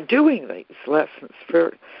in doing these lessons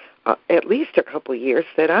for at least a couple of years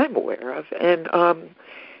that I'm aware of. And,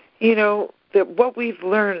 that what we've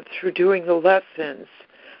learned through doing the lessons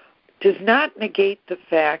does not negate the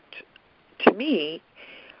fact, to me,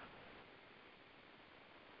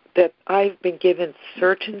 that I've been given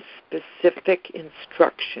certain specific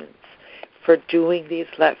instructions for doing these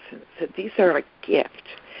lessons, that these are a gift.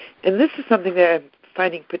 And this is something that I'm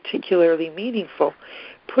finding particularly meaningful,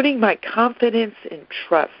 putting my confidence and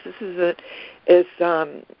trust. This is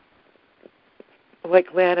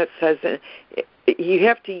like Lana says, you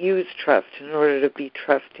have to use trust in order to be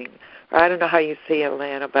trusting. I don't know how you say it,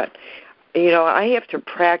 Lana, but, I have to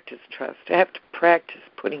practice trust. I have to practice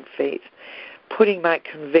putting faith, putting my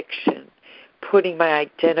conviction, putting my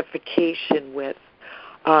identification with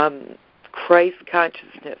Christ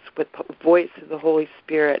consciousness, with the voice of the Holy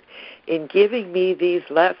Spirit, in giving me these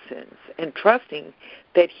lessons and trusting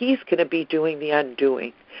that He's going to be doing the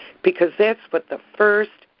undoing, because that's what the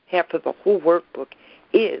first half of the whole workbook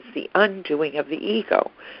is, the undoing of the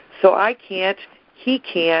ego. So I can't, He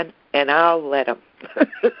can, and I'll let Him.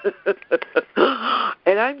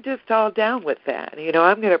 And I'm just all down with that.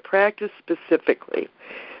 I'm going to practice specifically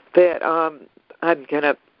that I'm going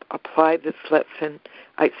to apply this lesson.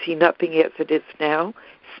 I see nothing as it is now,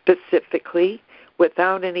 specifically,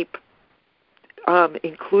 without any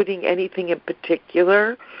including anything in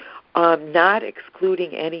particular, not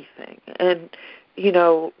excluding anything. And,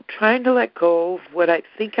 trying to let go of what I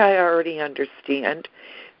think I already understand,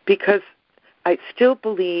 because I still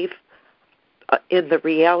believe in the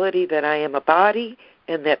reality that I am a body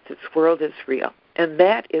and that this world is real. And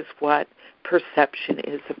that is what perception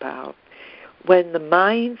is about. When the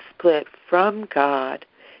mind split from God,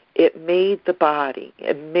 it made the body,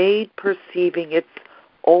 it made perceiving its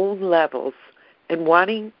own levels and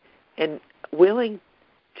wanting and willing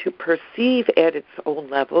to perceive at its own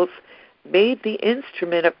levels, made the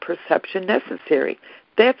instrument of perception necessary.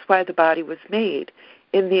 That's why the body was made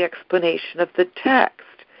in the explanation of the text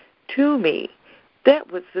to me.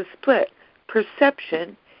 That was the split.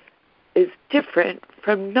 Perception is different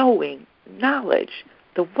from knowing, knowledge,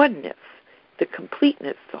 the oneness, the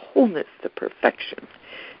completeness, the wholeness, the perfection.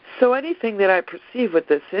 So anything that I perceive with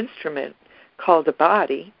this instrument called a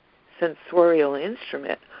body, sensorial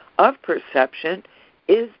instrument of perception,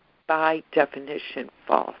 is by definition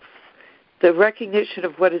false. The recognition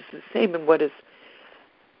of what is the same and what is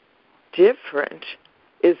different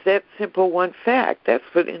is that simple one fact. That's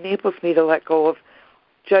what enables me to let go of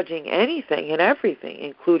judging anything and everything,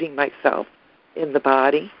 including myself in the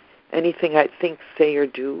body, anything I think, say, or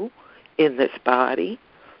do in this body.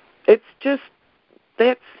 It's just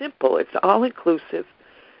that simple. It's all-inclusive,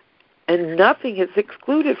 and nothing is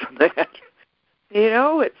excluded from that.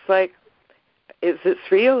 It's like, is this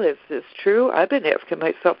real? Is this true? I've been asking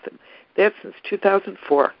myself that since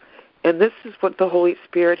 2004, and this is what the Holy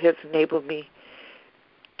Spirit has enabled me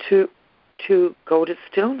to go to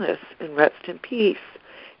stillness and rest in peace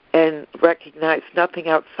and recognize nothing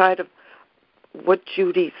outside of what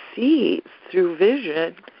Judy sees through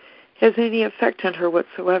vision has any effect on her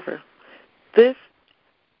whatsoever. This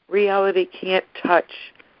reality can't touch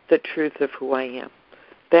the truth of who I am.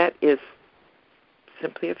 That is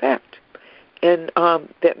simply a fact. And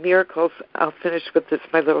that miracles, I'll finish with this,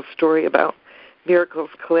 my little story about miracles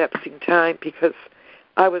collapsing time, because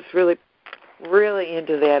I was really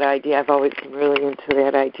into that idea. I've always been really into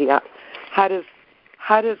that idea. How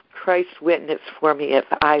does Christ witness for me if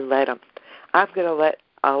I let Him? I'm going to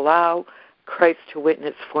allow Christ to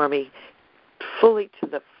witness for me fully, to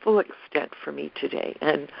the full extent for me today.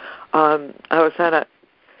 And I was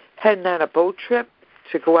heading on a boat trip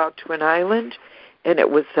to go out to an island, and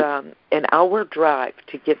it was an hour drive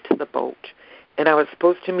to get to the boat. And I was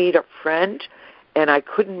supposed to meet a friend, and I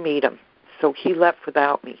couldn't meet him, so he left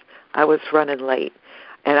without me. I was running late.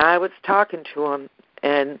 And I was talking to him,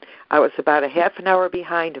 and I was about a half an hour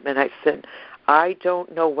behind him, and I said, I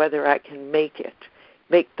don't know whether I can make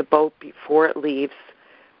the boat before it leaves,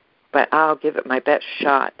 but I'll give it my best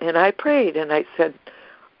shot. And I prayed, and I said,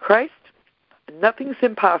 Christ, nothing's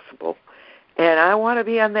impossible, and I want to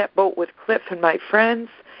be on that boat with Cliff and my friends,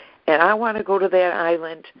 and I want to go to that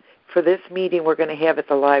island for this meeting we're going to have at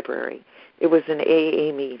the library. It was an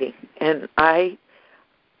AA meeting, and I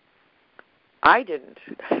didn't.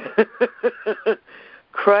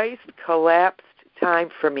 Christ collapsed time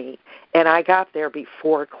for me, and I got there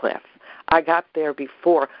before Cliff. I got there,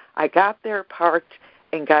 parked,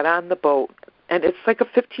 and got on the boat. And it's like a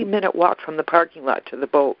 15-minute walk from the parking lot to the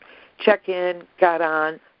boat. Check in, got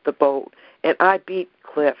on the boat, and I beat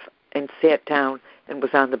Cliff and sat down and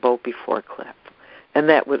was on the boat before Cliff. And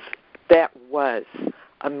that was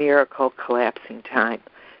a miracle collapsing time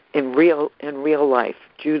in real life,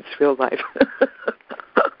 Jude's real life.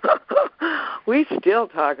 We still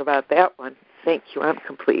talk about that one Thank you. I'm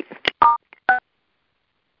complete.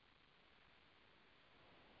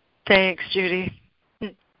 Thanks, Judy.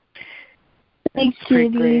 Thanks,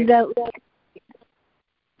 Judy.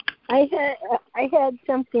 I had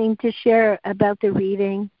something to share about the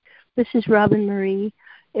reading. This is Robin Marie.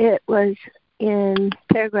 It was in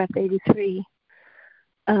paragraph 83,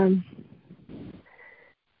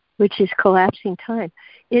 which is collapsing time.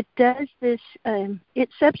 It does this. It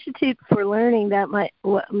substitutes for learning that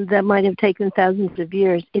might have taken thousands of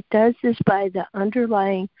years. It does this by the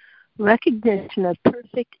underlying recognition of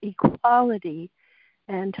perfect equality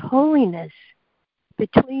and holiness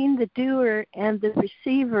between the doer and the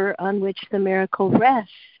receiver on which the miracle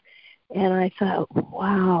rests. And I thought,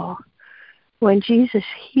 wow, when Jesus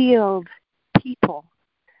healed people,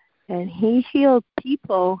 and he healed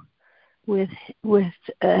people with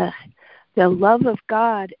the love of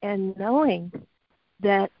God and knowing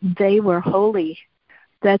that they were holy,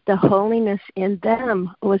 that the holiness in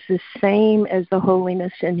them was the same as the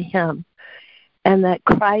holiness in him, and that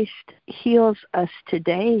Christ heals us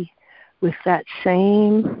today with that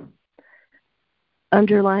same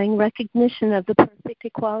underlying recognition of the perfect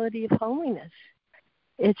equality of holiness.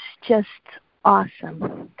 It's just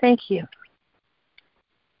awesome. Thank you.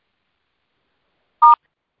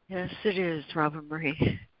 Yes, it is, Robin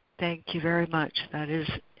Marie. Thank you very much. That is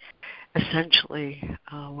essentially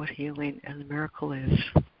what healing and the miracle is.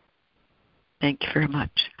 Thank you very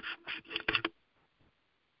much.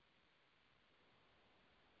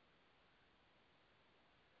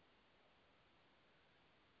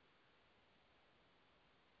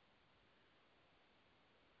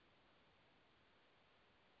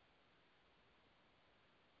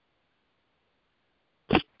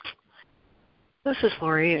 This is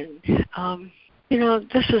Lori, and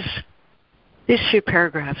these few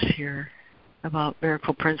paragraphs here about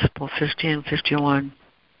Miracle Principle 50 and 51.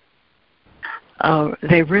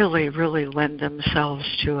 They really, really lend themselves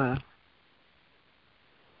to a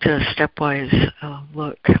stepwise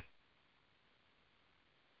look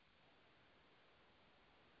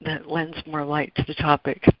that lends more light to the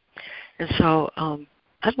topic. And so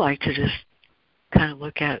I'd like to just kind of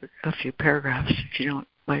look at a few paragraphs, if you don't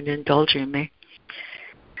mind indulging me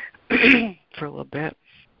for a little bit.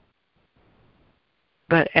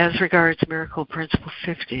 But as regards Miracle Principle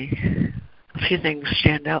 50, a few things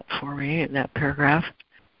stand out for me in that paragraph.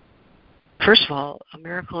 First of all, a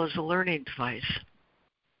miracle is a learning device.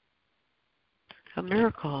 A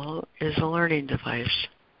miracle is a learning device.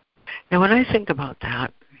 Now, when I think about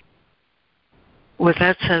that, what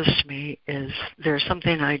that says to me is there's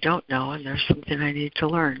something I don't know and there's something I need to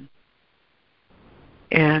learn.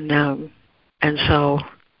 And so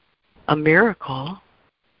a miracle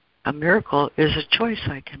is a choice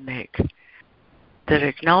I can make that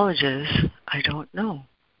acknowledges I don't know.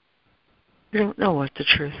 I don't know what the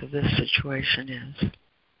truth of this situation is.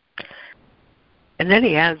 And then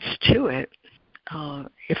he adds to it,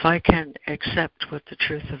 if I can accept what the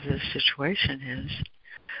truth of this situation is,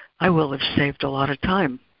 I will have saved a lot of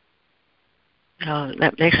time.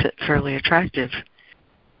 That makes it fairly attractive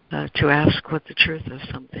to ask what the truth of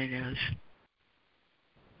something is.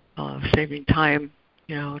 Saving time,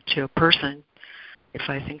 to a person, if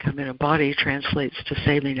I think I'm in a body, translates to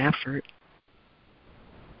saving effort.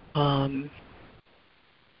 But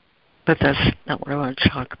that's not what I wanted to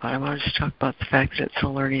talk about. I wanted to talk about the fact that it's a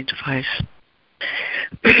learning device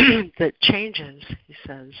that changes, he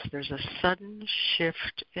says. There's a sudden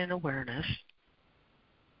shift in awareness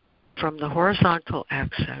from the horizontal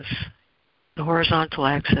axis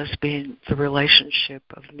being the relationship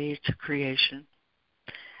of me to creation,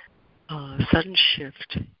 sudden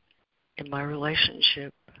shift in my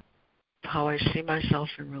relationship, how I see myself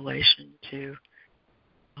in relation to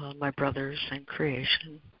my brothers and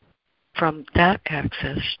creation, from that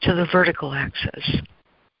axis to the vertical axis.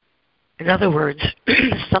 In other words,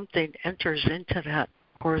 something enters into that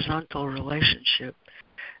horizontal relationship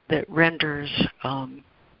that renders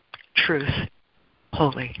truth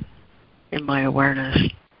holy in my awareness.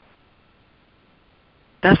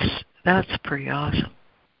 That's pretty awesome.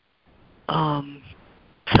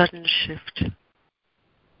 Sudden shift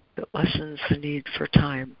that lessens the need for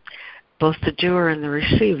time. Both the doer and the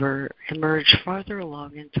receiver emerge farther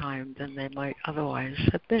along in time than they might otherwise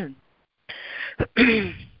have been.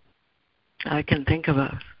 I can think of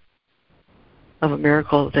a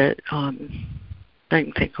miracle that I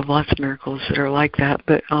can think of lots of miracles that are like that,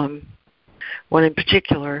 but one in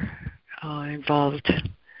particular involved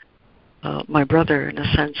my brother in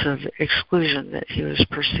a sense of exclusion that he was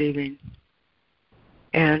perceiving.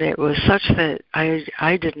 And it was such that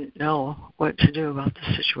I didn't know what to do about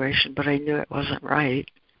the situation, but I knew it wasn't right.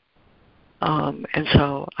 And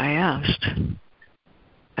so I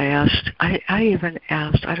even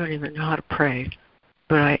asked, I don't even know how to pray,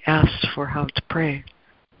 but I asked for how to pray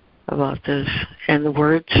about this. And the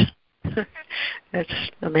words,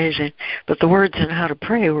 it's amazing, but the words and how to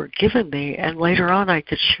pray were given me, and later on I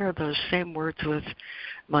could share those same words with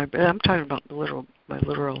I'm talking about my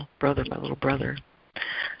little brother.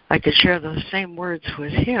 I could share those same words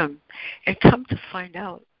with him, and come to find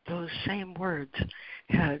out those same words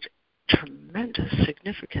had tremendous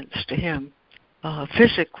significance to him,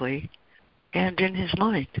 physically and in his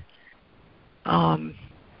mind.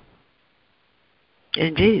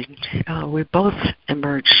 Indeed, we both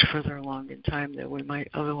emerged further along in time than we might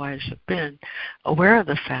otherwise have been, aware of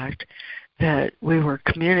the fact that we were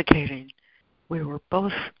communicating. We were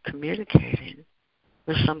both communicating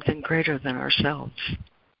with something greater than ourselves.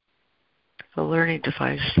 The learning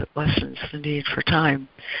device that lessens the need for time.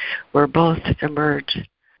 We're both emerged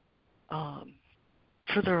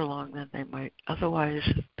further along than they might otherwise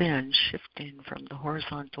have been, shifting from the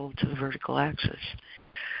horizontal to the vertical axis.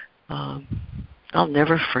 I'll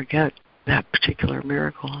never forget that particular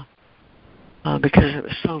miracle because it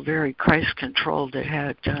was so very Christ-controlled. It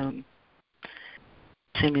had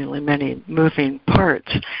seemingly many moving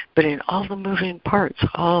parts, but in all the moving parts,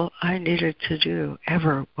 all I needed to do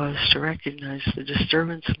ever was to recognize the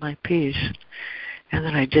disturbance of my peace, and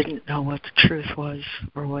that I didn't know what the truth was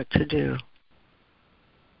or what to do.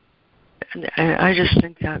 And I just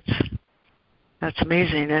think that's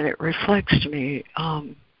amazing, and it reflects to me.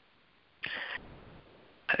 And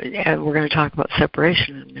we're going to talk about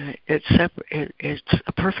separation in a minute. It's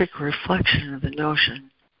a perfect reflection of the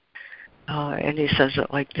notion. And he says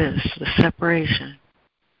it like this: the separation,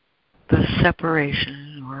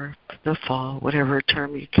 or the fall, whatever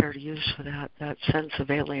term you care to use for that sense of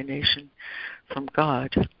alienation from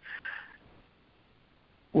God,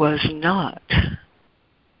 was not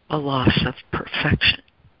a loss of perfection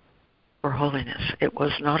or holiness. It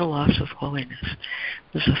was not a loss of holiness.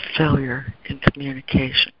 It was a failure in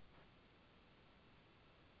communication.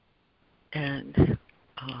 And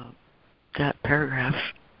that paragraph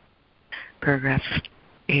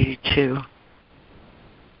 82,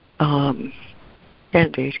 and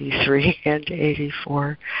 83 and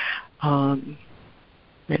 84, and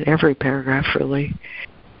every paragraph really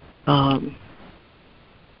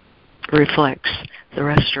reflects the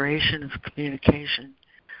restoration of communication,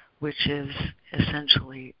 which is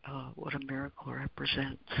essentially what a miracle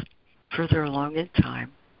represents. Further along in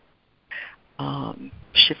time,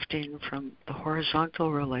 shifting from the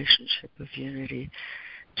horizontal relationship of unity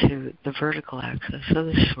to the vertical axis of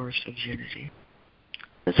the source of unity.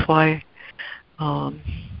 That's why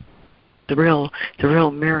the real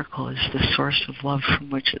miracle is the source of love from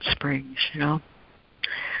which it springs, you know.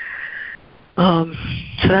 So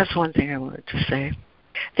that's one thing I wanted to say.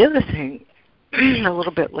 The other thing, a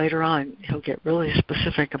little bit later on, he'll get really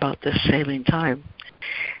specific about this saving time.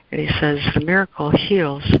 And he says the miracle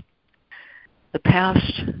heals the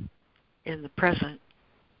past in the present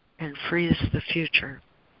and frees the future.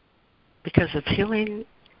 Because of healing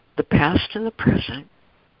the past and the present,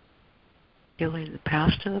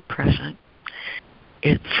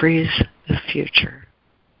 it frees the future.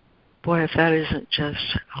 Boy, if that isn't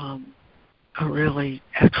just a really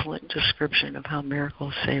excellent description of how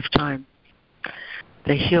miracles save time.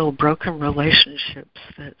 They heal broken relationships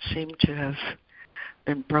that seem to have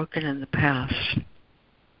been broken in the past,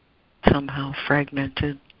 somehow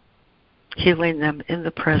fragmented, healing them in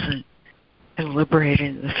the present and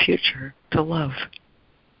liberating the future to love.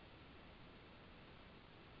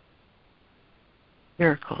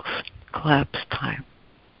 Miracles collapse time,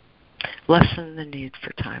 lessen the need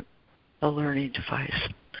for time, a learning device.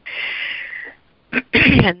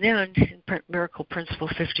 And then in Miracle Principle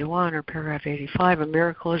 51 or paragraph 85, a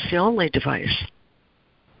miracle is the only device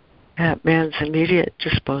at man's immediate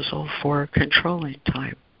disposal for controlling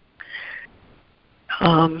time.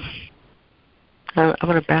 I'm going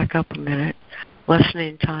to back up a minute.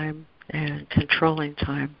 Lessening time and controlling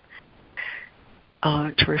time.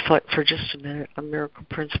 To reflect for just a minute on Miracle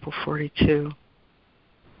Principle 42,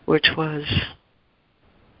 which was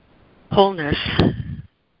wholeness.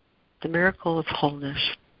 The miracle of wholeness.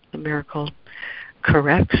 The miracle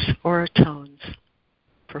corrects or atones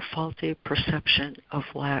for faulty perception of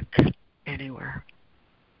lack anywhere.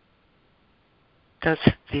 That's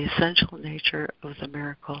the essential nature of the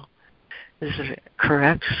miracle, is that it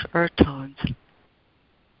corrects or atones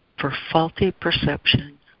for faulty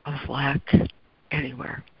perception of lack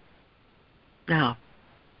anywhere. Now,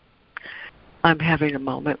 I'm having a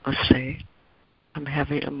moment, let's say, I'm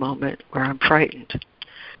having a moment where I'm frightened,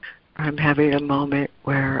 I'm having a moment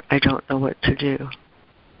where I don't know what to do.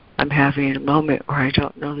 I'm having a moment where I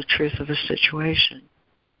don't know the truth of a situation.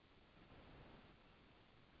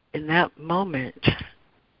 In that moment,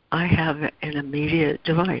 I have an immediate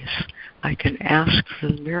device. I can ask for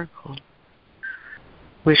the miracle,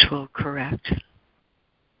 which will correct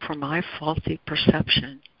for my faulty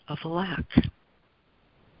perception of a lack.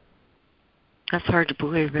 That's hard to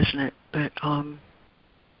believe, isn't it? But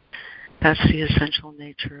that's the essential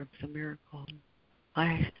nature of the miracle.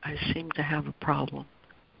 I seem to have a problem.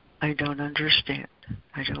 I don't understand.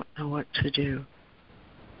 I don't know what to do.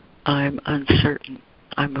 I'm uncertain.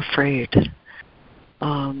 I'm afraid.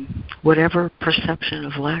 Whatever perception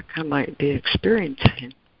of lack I might be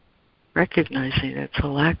experiencing, recognizing it's a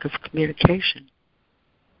lack of communication,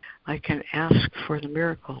 I can ask for the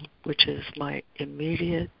miracle, which is the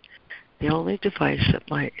only device at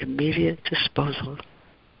my immediate disposal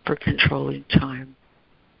for controlling time.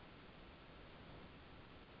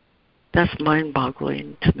 That's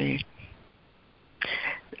mind-boggling to me.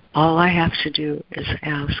 All I have to do is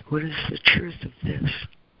ask, what is the truth of this?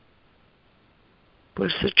 What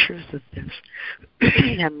is the truth of this?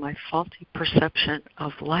 And my faulty perception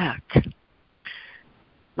of lack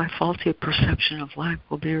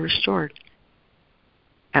will be restored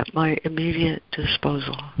at my immediate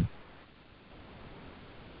disposal.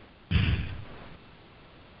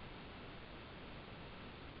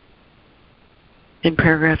 In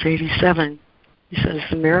paragraph 87, he says,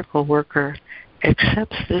 the miracle worker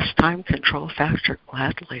accepts this time control factor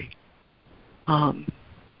gladly.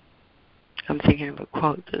 I'm thinking of a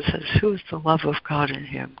quote that says, who is the love of God in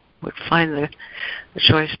him would find the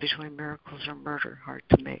choice between miracles or murder hard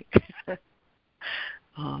to make.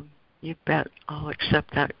 You bet I'll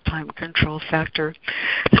accept that time control factor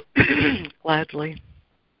gladly.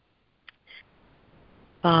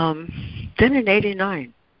 Then in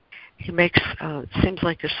 89, he makes, seems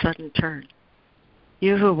like a sudden turn.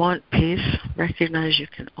 You who want peace, recognize you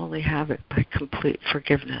can only have it by complete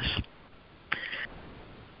forgiveness.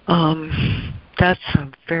 That's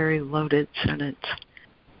a very loaded sentence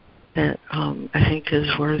that I think is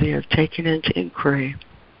worthy of taking into inquiry.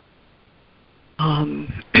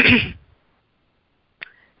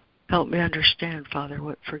 Help me understand, Father,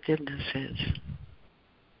 what forgiveness is.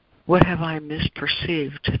 What have I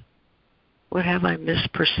misperceived? What have I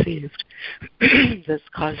misperceived that's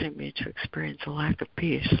causing me to experience a lack of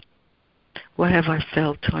peace? What have I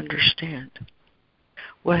failed to understand?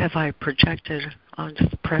 What have I projected onto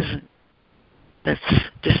the present that's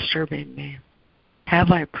disturbing me?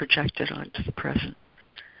 Have I projected onto the present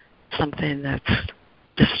something that's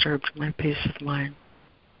disturbed my peace of mind?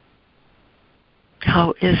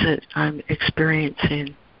 How is it I'm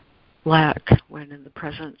experiencing lack when in the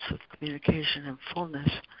presence of communication and fullness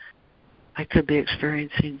I could be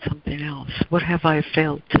experiencing something else? What have I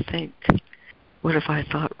failed to think? What have I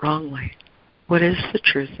thought wrongly? What is the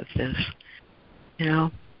truth of this? You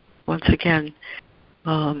know, once again,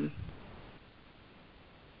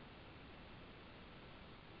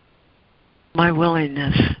 my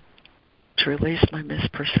willingness to release my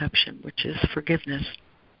misperception, which is forgiveness,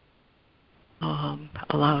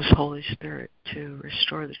 allows Holy Spirit to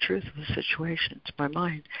restore the truth of the situation to my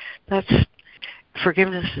mind.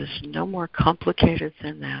 Forgiveness is no more complicated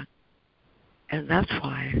than that, and that's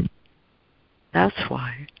why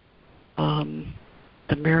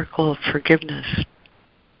the miracle of forgiveness.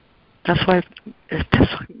 That's why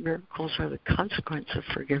miracles are the consequence of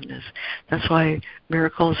forgiveness. That's why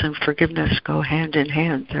miracles and forgiveness go hand in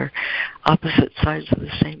hand. They're opposite sides of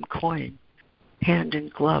the same coin. Hand in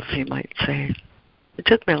glove, you might say. It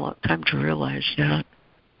took me a long time to realize that.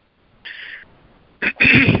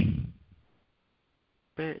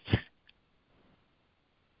 But it's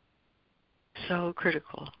so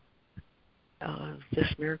critical. This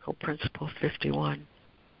miracle principle 51.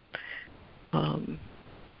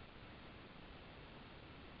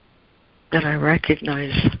 That I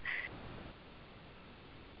recognize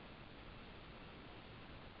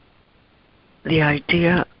the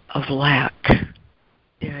idea of lack,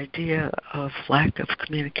 the idea of lack of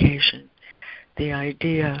communication, the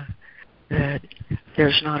idea that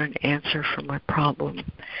there's not an answer for my problem,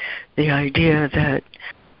 the idea that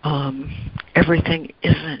everything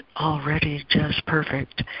isn't already just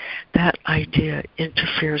perfect. That idea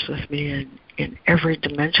interferes with me in every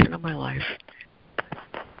dimension of my life.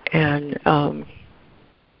 And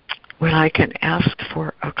when I can ask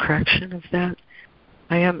for a correction of that,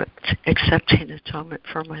 I am accepting atonement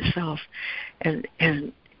for myself. And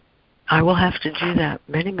I will have to do that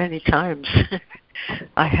many, many times.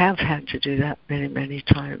 I have had to do that many, many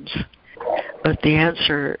times. but the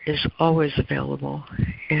answer is always available,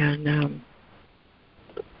 and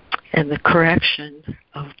the correction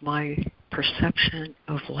of my perception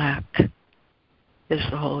of lack is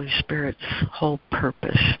the Holy Spirit's whole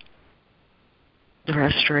purpose. The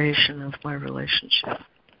restoration of my relationship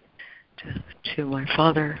to my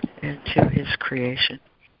Father and to His creation.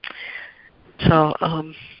 So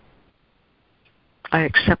I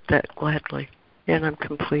accept that gladly, and I'm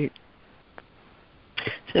complete.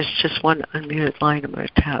 There's just one unmuted line I'm going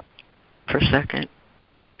to tap for a second.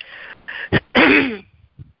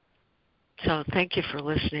 So thank you for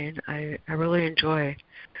listening. I really enjoy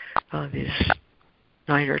these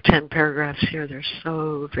 9 or 10 paragraphs here. They're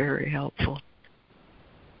so very helpful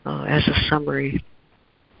as a summary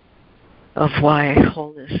of why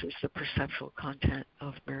wholeness is the perceptual content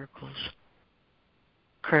of miracles,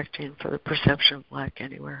 correcting for the perception of lack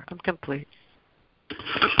anywhere. I'm complete.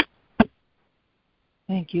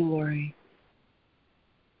 Thank you, Lori.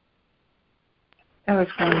 That was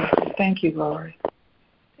wonderful. Thank you, Lori.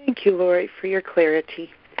 Thank you, Lori, for your clarity.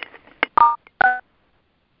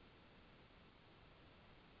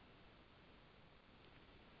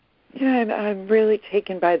 Yeah, I'm really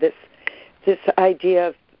taken by this idea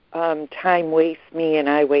of time wastes me and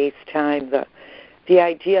I waste time. The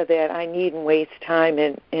idea that I needn't waste time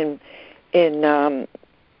in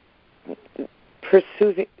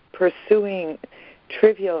pursuing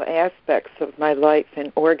trivial aspects of my life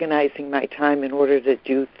and organizing my time in order to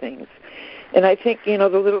do things. And I think, the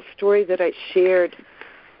little story that I shared,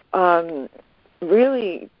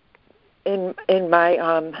 really in my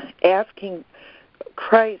asking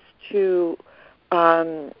Christ to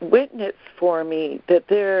witness for me that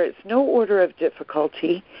there is no order of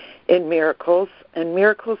difficulty in miracles, and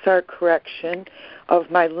miracles are correction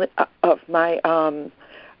of my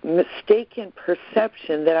mistaken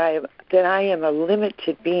perception that I am a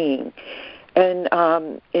limited being, and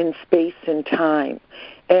in space and time.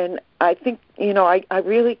 And I think I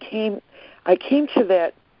really came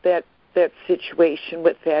to that situation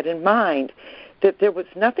with that in mind, that there was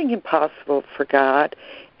nothing impossible for God,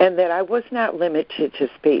 and that I was not limited to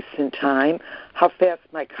space and time, how fast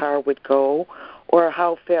my car would go or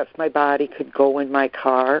how fast my body could go in my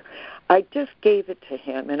car. I just gave it to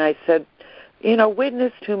Him, and I said,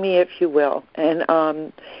 witness to me if you will. And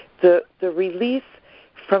the release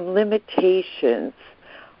from limitations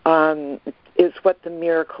is what the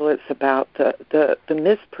miracle is about, the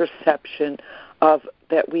misperception of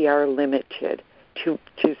that we are limited to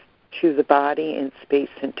the body in space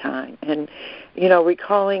and time. And,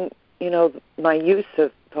 recalling, my use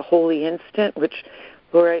of the holy instant, which,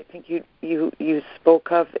 Laura, I think you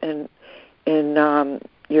spoke of in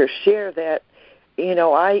your share, that,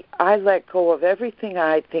 I let go of everything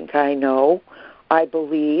I think I know, I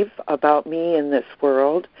believe about me in this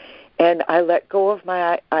world, and I let go of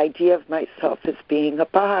my idea of myself as being a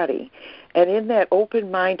body. And in that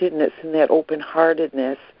open-mindedness and that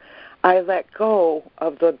open-heartedness, I let go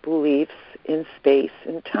of the beliefs in space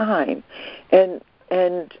and time. And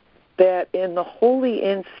that in the holy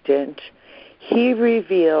instant, He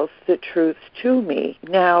reveals the truth to me.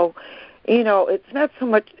 Now, it's not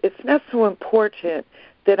so important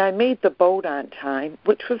that I made the boat on time,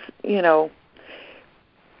 which was,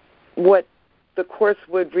 what the Course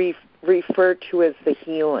would refer to as the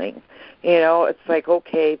healing. It's like,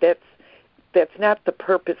 okay, that's not the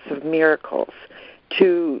purpose of miracles,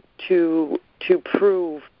 to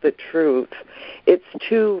prove the truth. It's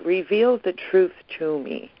to reveal the truth to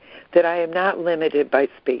me, that I am not limited by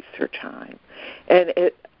space or time. And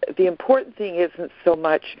the important thing isn't so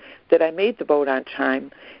much that I made the boat on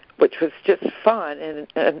time, which was just fun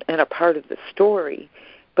and a part of the story,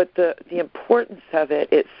 but the importance of it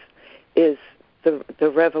is the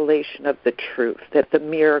revelation of the truth, that the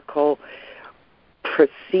miracle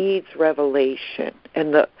precedes revelation,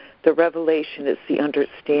 and the revelation is the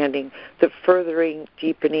understanding, the furthering,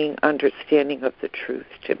 deepening understanding of the truth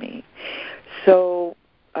to me. So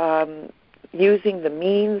using the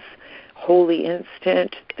means, holy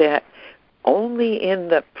instant, that only in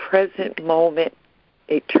the present moment,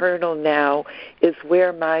 eternal now, is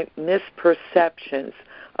where my misperceptions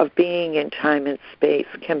of being in time and space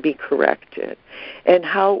can be corrected. And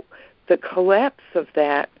how the collapse of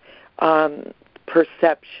that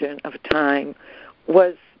perception of time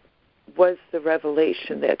was the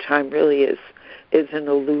revelation that time really is an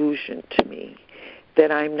illusion to me,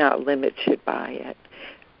 that I'm not limited by it.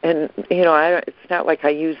 And it's not like I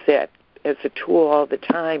use that as a tool all the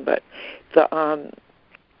time, but the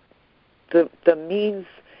means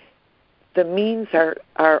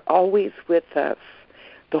are always with us.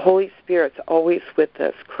 The Holy Spirit's always with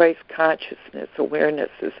us. Christ consciousness, awareness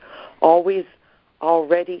is always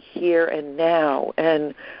already here and now,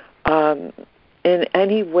 and in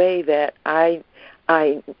any way that I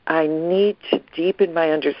need to deepen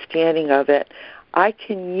my understanding of it, I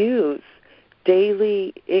can use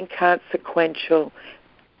daily inconsequential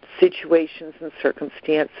situations and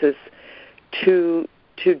circumstances to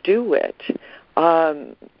do it.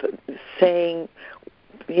 Saying,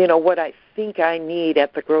 what I think I need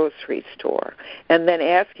at the grocery store, and then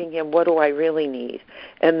asking him, what do I really need?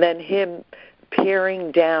 And then him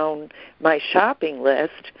paring down my shopping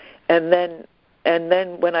list, and then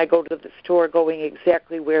when I go to the store, going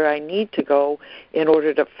exactly where I need to go in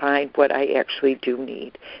order to find what I actually do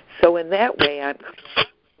need. So in that way, I'm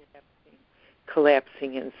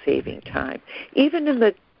collapsing and saving time. Even in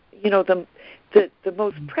the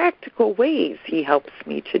most practical ways, he helps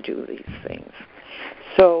me to do these things.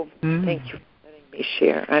 So thank you for letting me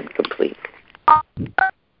share. I'm complete.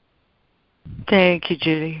 Thank you,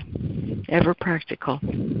 Judy. Ever practical.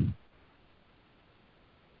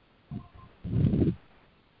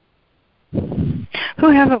 Who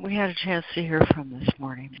haven't we had a chance to hear from this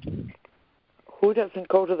morning? Who doesn't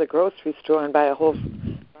go to the grocery store and buy a whole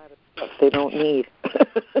lot of stuff they don't need?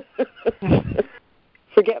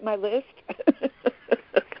 Forget my list?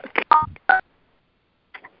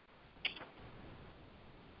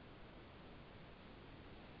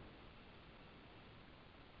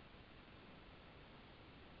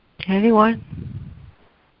 Anyone?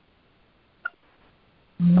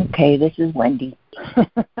 Okay, this is Wendy.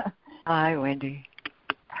 Hi, Wendy.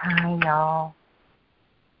 Hi,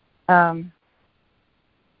 y'all.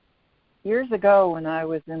 Years ago when I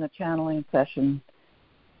was in a channeling session,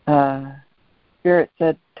 Spirit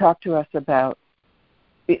said, talk to us about,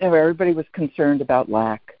 everybody was concerned about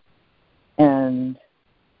lack. And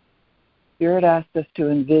Spirit asked us to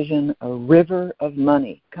envision a river of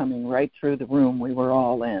money coming right through the room we were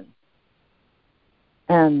all in.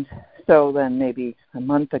 And so then maybe a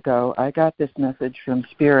month ago, I got this message from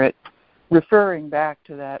Spirit referring back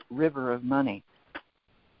to that river of money.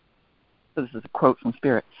 So this is a quote from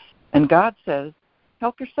Spirit. And God says,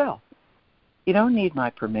 help yourself. You don't need my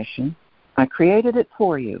permission. I created it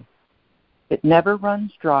for you. It never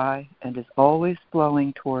runs dry and is always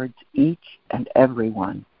flowing towards each and every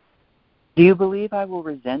one. Do you believe I will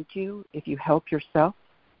resent you if you help yourself?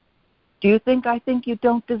 Do you think I think you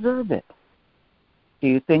don't deserve it? Do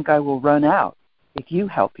you think I will run out if you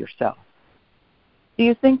help yourself? Do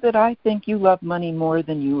you think that I think you love money more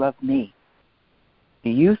than you love me? Do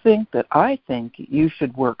you think that I think you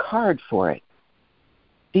should work hard for it?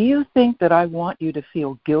 Do you think that I want you to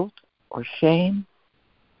feel guilt or shame?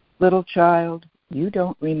 Little child, you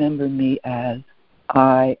don't remember me as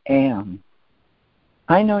I am.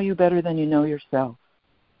 I know you better than you know yourself.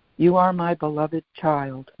 You are my beloved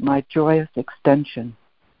child, my joyous extension.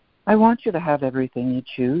 I want you to have everything you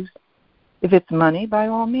choose. If it's money, by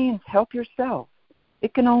all means, help yourself.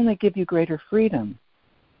 It can only give you greater freedom.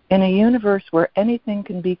 In a universe where anything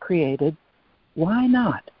can be created, why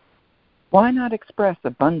not? Why not express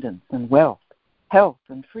abundance and wealth, health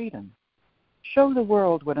and freedom? Show the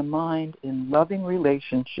world what a mind in loving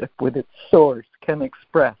relationship with its source can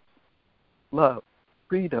express. Love,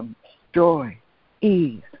 freedom, joy,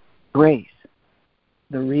 ease, grace,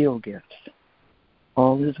 the real gifts.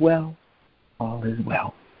 All is well, all is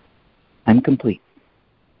well. I'm complete.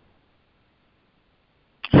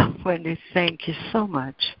 Wendy, thank you so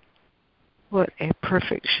much. What a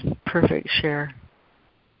perfect share.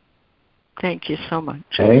 Thank you so much.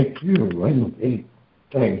 Thank you, Wendy.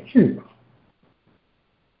 Thank you.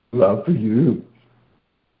 Love you.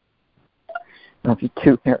 Love you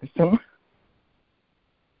too, Harrison.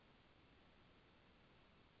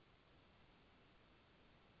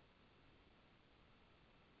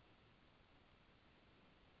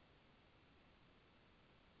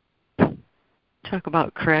 Talk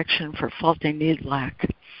about correction for faulty need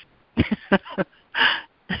lack.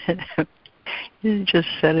 You just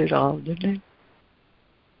said it all, didn't you?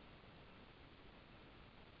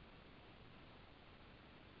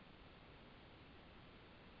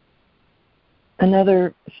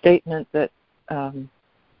 Another statement that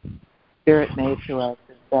Spirit made to us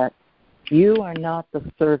is that you are not the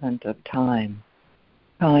servant of time.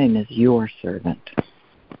 Time is your servant.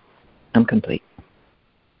 I'm complete.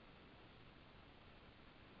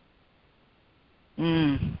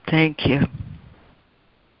 Thank you.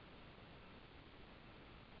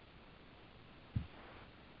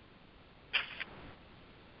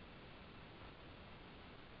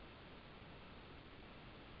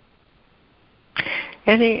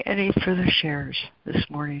 Any further shares this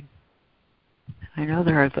morning? I know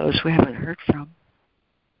there are those we haven't heard from.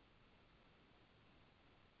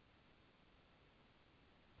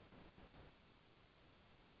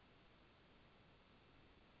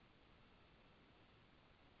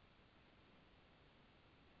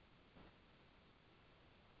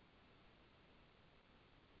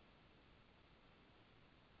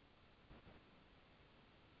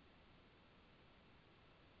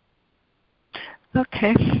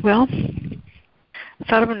 Okay, well, I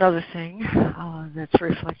thought of another thing that's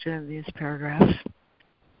reflected in these paragraphs.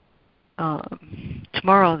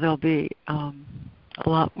 Tomorrow there'll be a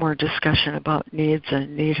lot more discussion about needs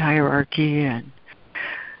and need hierarchy and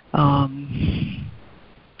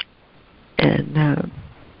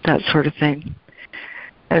that sort of thing.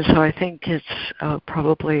 And so I think it's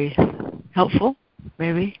probably helpful,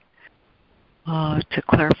 maybe, to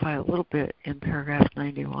clarify a little bit in paragraph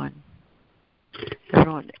 91.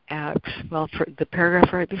 Everyone asks, well, for the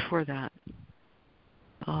paragraph right before that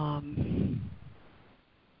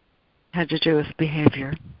had to do with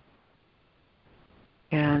behavior,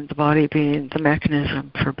 and the body being the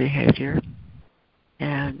mechanism for behavior,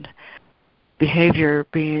 and behavior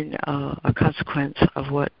being a consequence of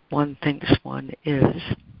what one thinks one is,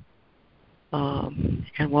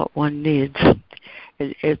 and what one needs.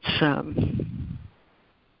 It's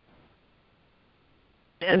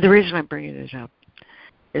and the reason I'm bringing it up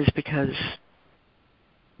is because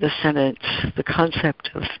the sentence, the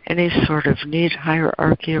concept of any sort of need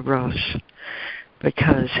hierarchy arose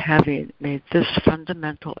because having made this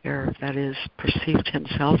fundamental error, that is, perceived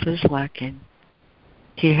himself as lacking,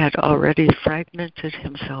 he had already fragmented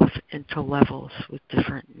himself into levels with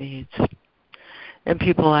different needs. And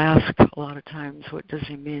people ask a lot of times, what does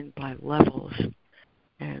he mean by levels?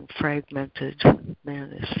 And fragmented,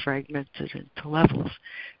 man is fragmented into levels.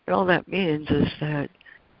 And all that means is that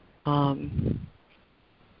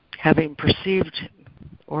having perceived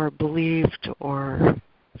or believed or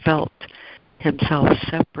felt himself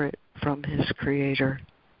separate from his Creator,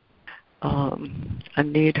 a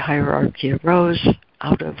need hierarchy arose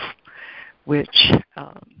out of which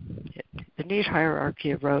the need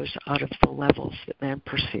hierarchy arose out of the levels that man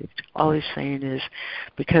perceived. All he's saying is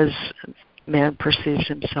because man perceives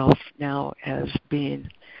himself now as being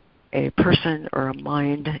a person or a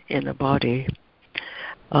mind in a body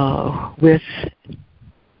with,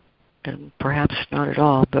 and perhaps not at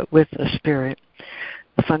all, but with a spirit,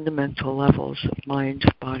 the fundamental levels of mind,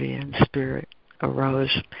 body, and spirit arose.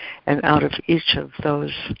 And out of each of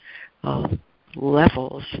those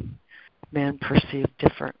levels, man perceived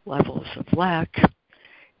different levels of lack,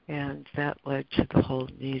 and that led to the whole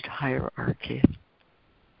need hierarchy.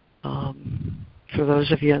 For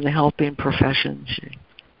those of you in the helping professions,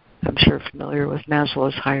 I'm sure familiar with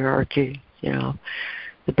Maslow's hierarchy,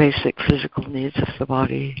 the basic physical needs of the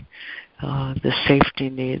body, the safety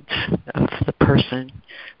needs of the person,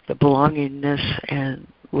 the belongingness and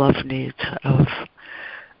love needs of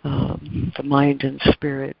the mind and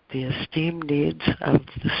spirit, the esteem needs of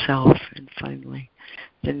the self, and finally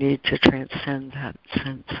the need to transcend that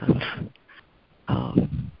sense of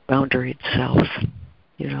boundaried self.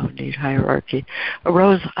 Need hierarchy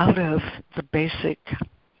arose out of the basic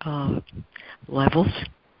levels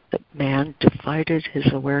that man divided his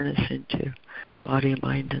awareness into, body,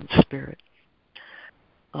 mind, and spirit.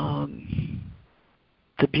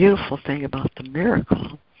 The beautiful thing about the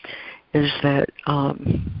miracle is that,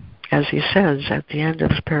 as he says at the end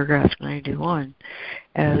of paragraph 91,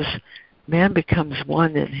 as man becomes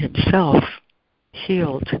one in himself,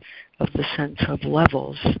 healed of the sense of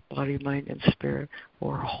levels, body, mind, and spirit,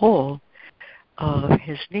 or whole,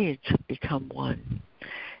 his needs become one.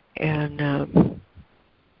 And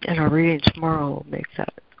our reading tomorrow will make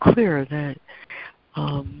that clear, that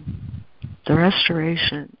the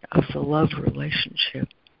restoration of the love relationship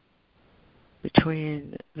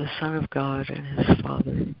between the Son of God and his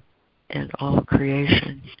Father and all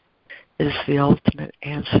creation is the ultimate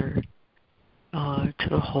answer to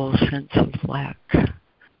the whole sense of lack.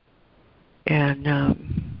 And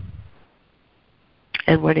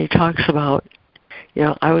when he talks about,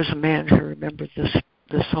 I was a man who remembered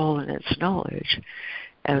the soul and its knowledge.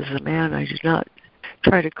 As a man, I did not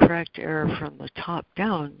try to correct error from the top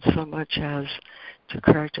down so much as to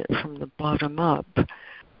correct it from the bottom up.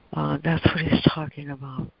 That's what he's talking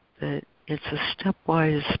about, that it's a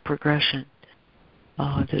stepwise progression,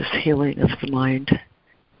 this healing of the mind,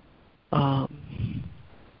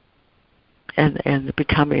 and the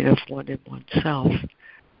becoming of one in oneself,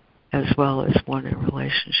 as well as one in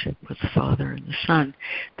relationship with the Father and the Son.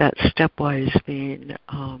 That stepwise being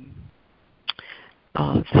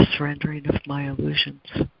the surrendering of my illusions.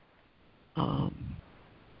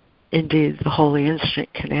 Indeed, the Holy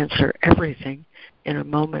Instinct can answer everything in a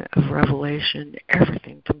moment of revelation.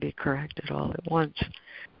 Everything can be corrected all at once.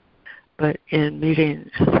 But in meeting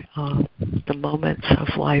the moments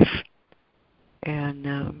of life and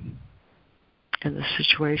the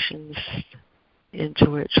situations into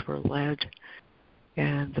which we're led,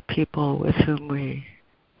 and the people with whom we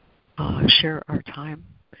share our time,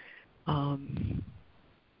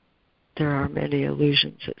 there are many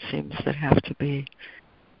illusions, it seems, that have to be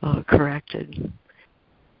corrected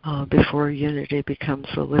before unity becomes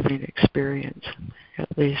a living experience.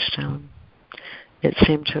 At least it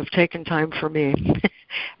seemed to have taken time for me.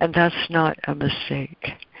 And that's not a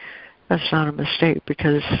mistake. That's not a mistake,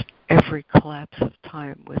 because every collapse of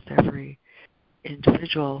time with every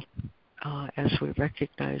individual, as we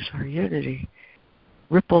recognize our unity,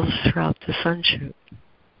 ripples throughout the sunshine.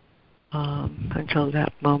 Until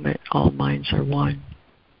that moment, all minds are one.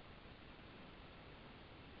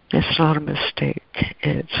 It's not a mistake.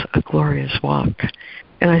 It's a glorious walk.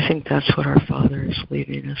 And I think that's what our Father is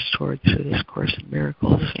leading us toward through this Course in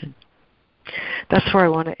Miracles. And that's where I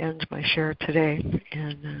want to end my share today.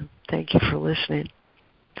 And thank you for listening.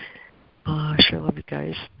 I sure love you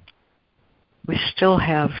guys. We still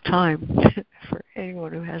have time for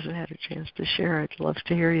anyone who hasn't had a chance to share. I'd love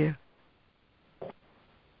to hear you.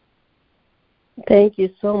 Thank you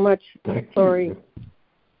so much, Lori.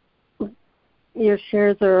 Your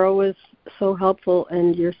shares are always so helpful,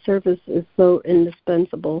 and your service is so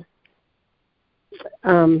indispensable.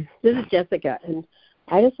 This is Jessica, and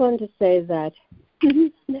I just wanted to say that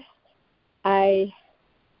I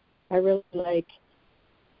really like,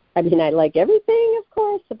 I like everything, of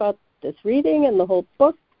course, about this reading and the whole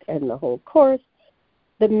book and the whole course.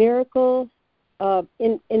 The miracle,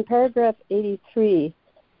 in paragraph 83,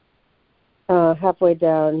 halfway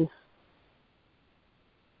down,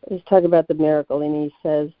 he's talking about the miracle, and he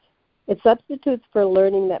says, it substitutes for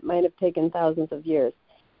learning that might have taken thousands of years.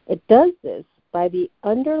 It does this by the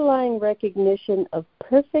underlying recognition of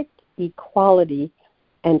perfect equality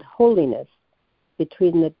and holiness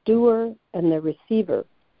between the doer and the receiver,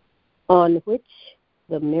 on which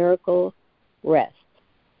the miracle rests.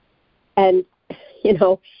 And,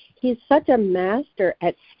 he's such a master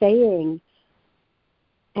at saying,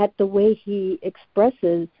 at the way he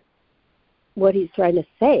expresses what he's trying to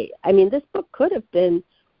say. This book could have been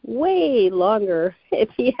way longer if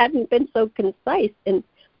he hadn't been so concise. And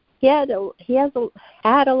has a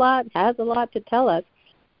lot to tell us.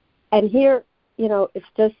 And here, it's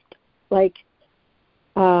just like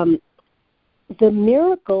the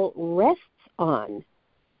miracle rests on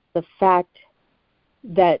the fact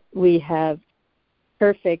that we have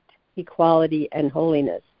perfect equality and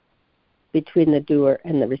holiness between the doer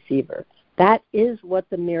and the receiver. That is what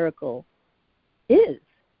the miracle is.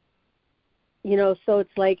 So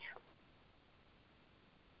it's like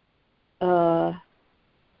that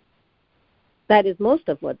is most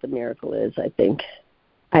of what the miracle is, I think.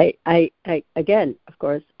 I again, of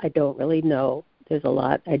course, I don't really know. There's a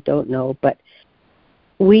lot I don't know, but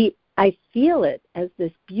I feel it as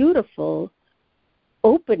this beautiful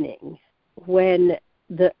opening when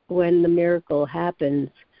the miracle happens.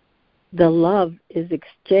 The love is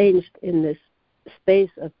exchanged in this space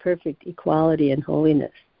of perfect equality and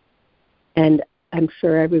holiness. And I'm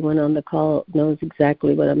sure everyone on the call knows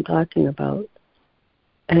exactly what I'm talking about.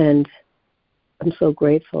 And I'm so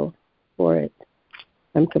grateful for it.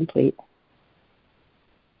 I'm complete.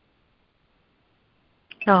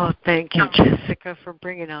 Oh, thank you, Jessica, for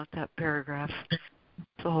bringing out that paragraph. It's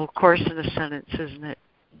the whole course in a sentence, isn't it?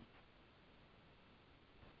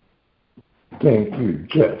 Thank you,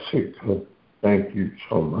 Jessica. Thank you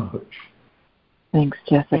so much. Thanks,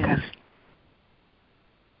 Jessica. Yes.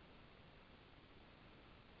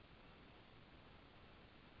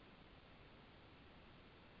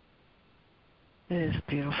 It is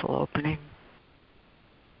a beautiful opening.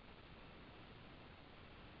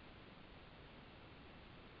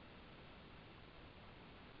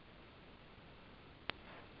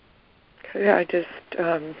 I just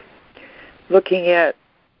looking at,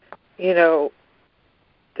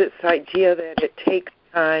 this idea that it takes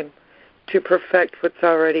time to perfect what's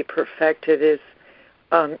already perfected is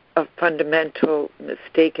a fundamental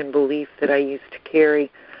mistaken belief that I used to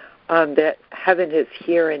carry, that heaven is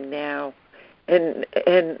here and now. And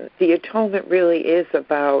the atonement really is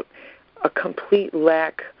about a complete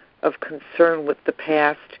lack of concern with the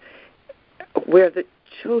past, where the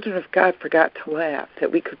children of God forgot to laugh,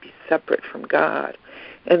 that we could be separate from God,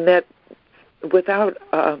 and that without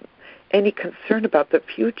any concern about the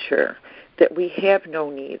future, that we have no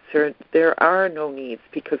needs, or there are no needs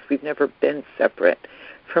because we've never been separate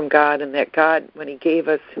from God, and that God, when He gave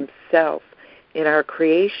us Himself in our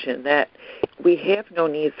creation, that we have no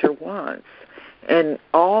needs or wants. And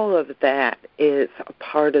all of that is a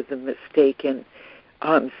part of the mistaken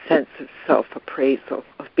sense of self-appraisal,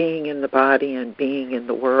 of being in the body and being in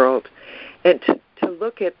the world. And to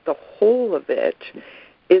look at the whole of it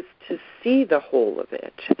is to see the whole of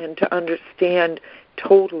it, and to understand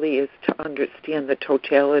totally is to understand the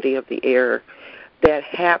totality of the error, that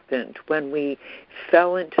happened when we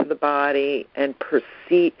fell into the body and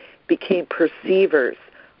became perceivers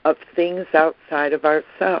of things outside of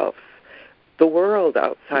ourselves, the world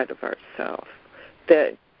outside of ourselves.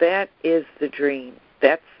 That is the dream.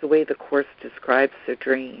 That's the way the Course describes the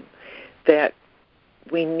dream, that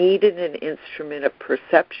we needed an instrument of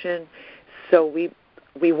perception, so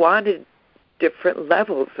we wanted different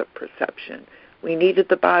levels of perception. We needed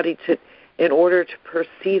the body in order to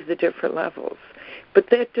perceive the different levels. But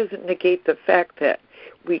that doesn't negate the fact that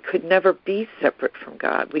we could never be separate from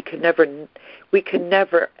God. We could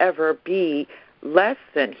never ever be less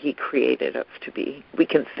than He created us to be. We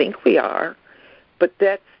can think we are, but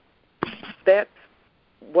that's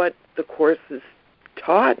what the Course has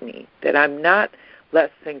taught me, that I'm not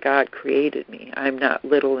less than God created me. I'm not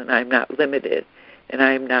little and I'm not limited and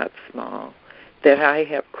I'm not small. That I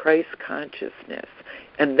have Christ consciousness,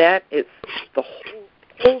 and that is the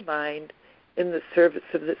whole mind in the service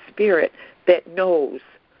of the Spirit that knows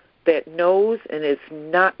and is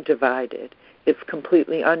not divided. It's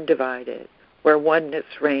completely undivided, where oneness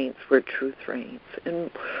reigns, where truth reigns, and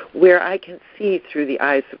where I can see through the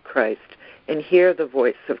eyes of Christ and hear the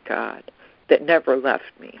voice of God that never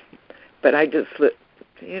left me. But I just,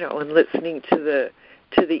 in listening to the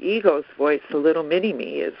ego's voice, the little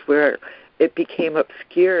mini-me is where it became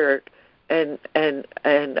obscured and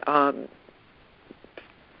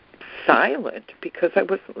silent because I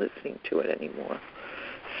wasn't listening to it anymore.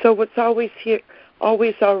 So what's always here,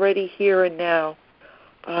 always already here and now.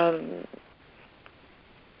 I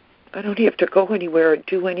don't have to go anywhere or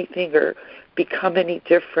do anything or become any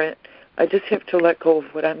different. I just have to let go of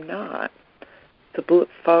what I'm not, the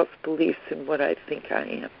false beliefs in what I think I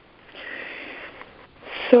am.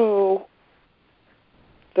 So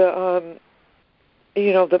the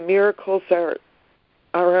miracles are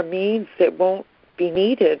a means that won't be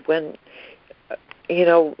needed when,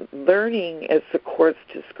 learning, as the Course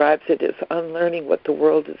describes it, is unlearning what the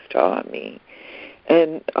world has taught me.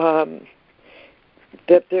 And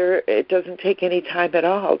that it doesn't take any time at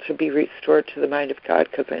all to be restored to the mind of God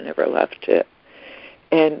because I never left it.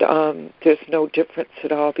 And there's no difference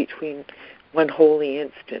at all between one holy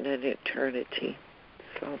instant and eternity.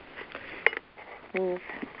 So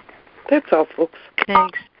that's all, folks.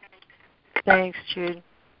 Thanks, Jude.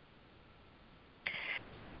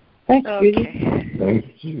 Thanks, Okay. Judy. Thanks,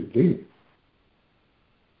 Judy.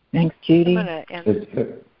 Thanks, Judy. I'm going to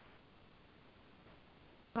end.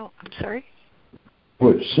 Oh, I'm sorry?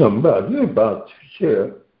 Was somebody about to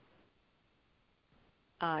share?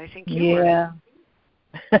 I think you were. Yeah.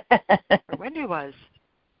 Or Wendy was.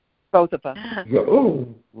 Both of us. Go,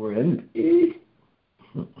 Wendy.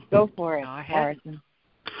 Go for it, Go ahead. Harrison.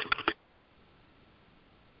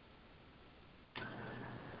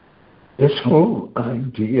 This whole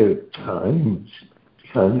idea of time is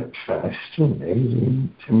kind of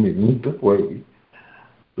fascinating to me, the way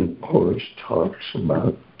the Course talks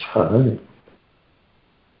about time.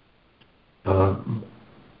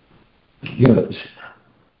 Because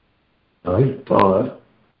I thought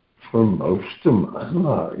for most of my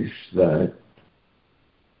life that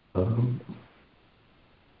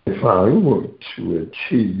if I were to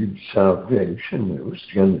achieve salvation, it was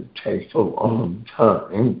going to take a long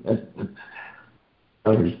time, and I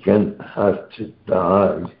was going to have to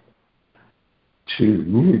die to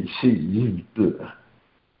receive the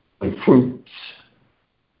fruits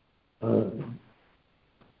of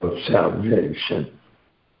salvation.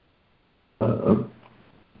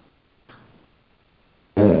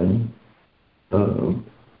 And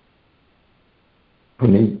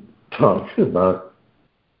when he talks about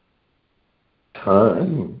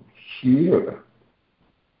time here,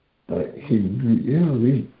 he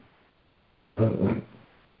really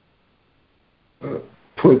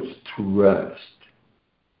puts to rest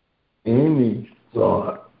any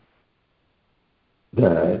thought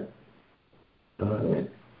that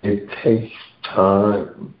it takes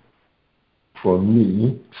time for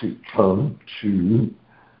me to come to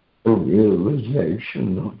a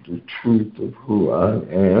realization of the truth of who I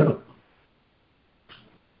am.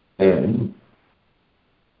 And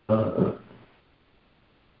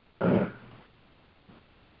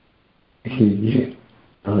he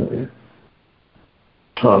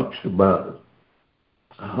talks about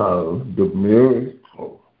how the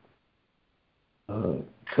miracle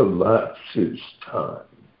collapses time.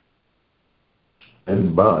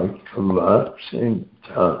 And by collapsing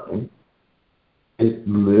time, it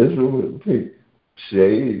literally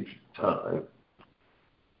saves time.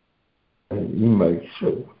 And he makes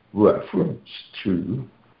a reference to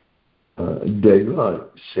daylight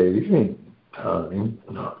saving time.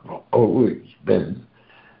 And I've always been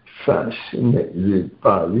fascinated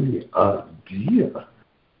by the idea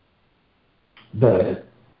that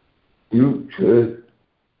you could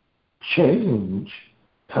change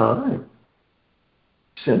time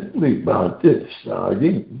simply by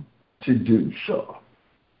deciding to do so.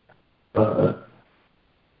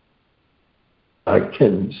 I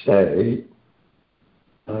can say,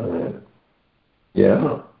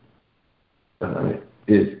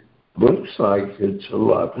 it looks like it's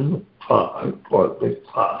 11 o'clock, or the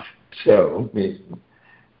clock tell me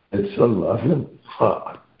it's 11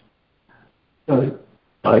 o'clock. But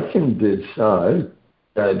I can decide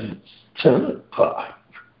that it's 10 o'clock.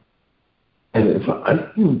 And if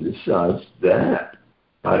I can decide that,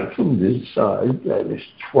 I can decide that it's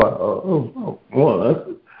 12 or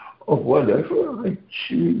 1 or whatever I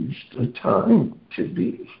choose the time to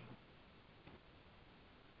be.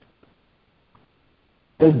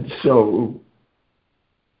 And so,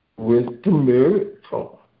 with the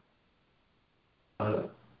miracle,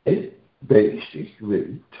 it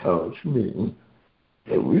basically tells me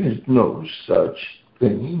there is no such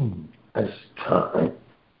thing as time.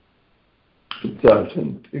 It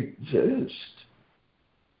doesn't exist.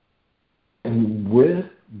 And with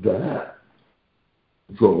that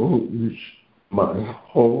goes my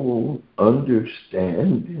whole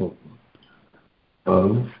understanding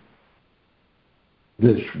of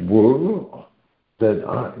this world that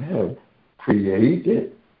I have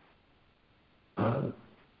created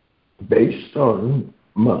based on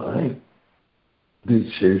my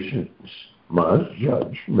decisions, my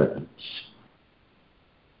judgments.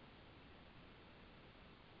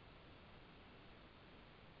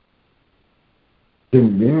 The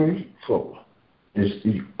miracle is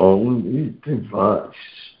the only device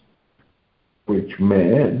which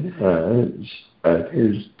man has at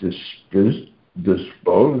his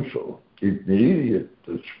disposal, immediate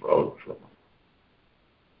disposal,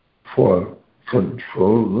 for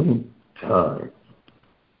controlling time.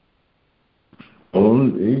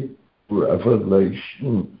 Only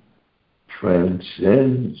revelation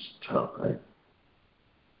transcends time,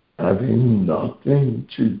 having nothing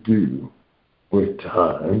to do with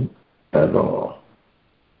time at all.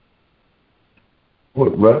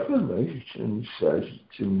 What revelation says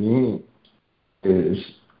to me is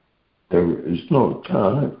there is no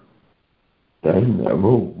time. There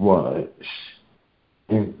never was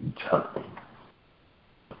in time.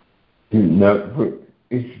 You never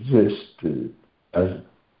existed as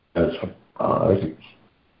a body.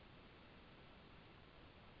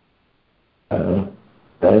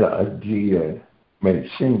 That idea may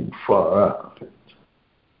seem far out.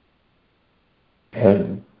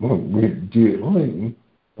 And when we're dealing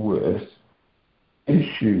with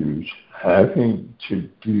issues having to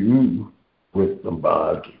do with the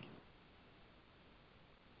body,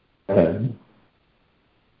 and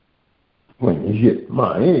when you get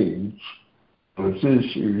my age, those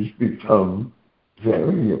issues become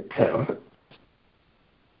very apparent.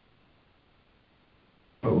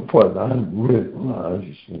 But what I'm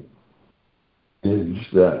realizing is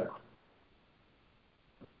that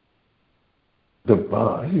the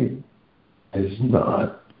body is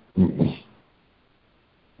not me.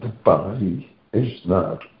 The body is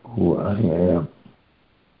not who I am.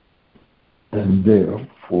 And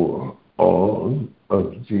therefore, all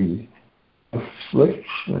of the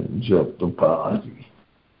afflictions of the body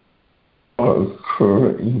are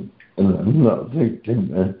occurring in another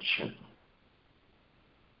dimension,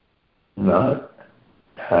 not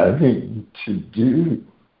having to do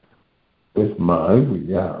with my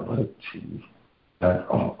reality at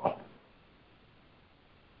all.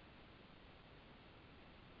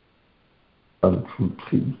 I'm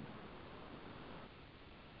complete.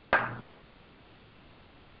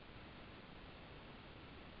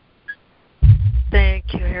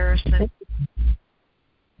 Thank you, Harrison.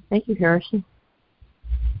 Thank you, Harrison.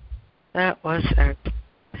 That was it.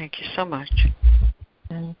 Thank you so much.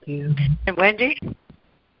 Thank you. And Wendy?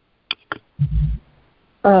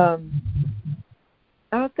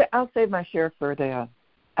 I'll save my share for the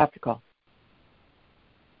after call.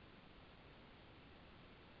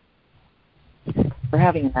 We're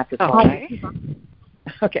having an after call. Okay.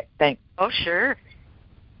 Okay, thanks. Oh, sure.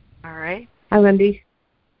 All right. Hi, Wendy.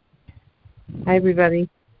 Hi, everybody.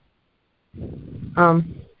 Hi,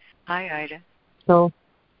 Ida. So,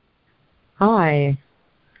 hi.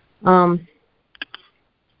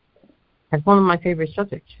 That's one of my favorite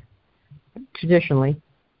subjects, traditionally,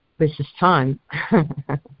 which is time.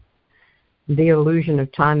 The illusion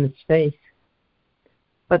of time and space.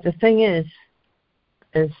 But the thing is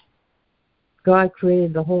God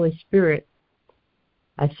created the Holy Spirit.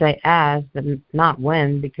 I say as, but not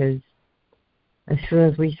when, because as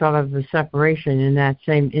soon as we thought of the separation, in that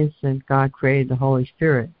same instant, God created the Holy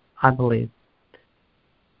Spirit, I believe.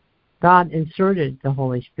 God inserted the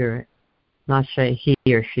Holy Spirit, not say he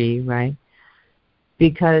or she, right?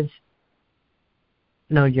 Because,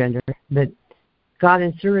 no gender, but God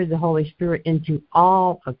inserted the Holy Spirit into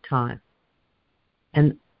all of time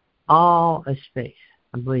and all of space.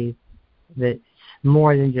 I believe that it's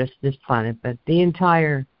more than just this planet, but the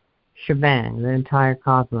entire shebang, the entire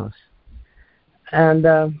cosmos. And,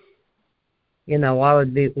 why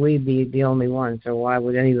would we be the only ones, or why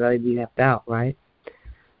would anybody be left out, right?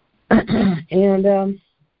 And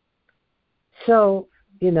so,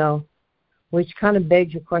 which kind of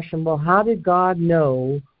begs the question, well, how did God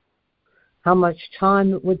know how much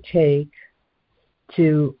time it would take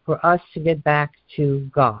for us to get back to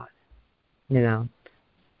God? And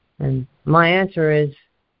my answer is,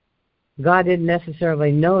 God didn't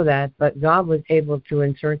necessarily know that, but God was able to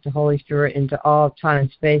insert the Holy Spirit into all time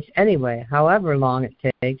and space anyway, however long it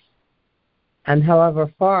takes, and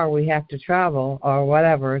however far we have to travel or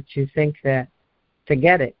whatever to think that, to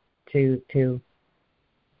get it, to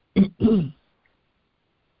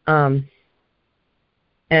and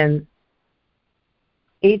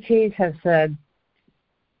ETs have said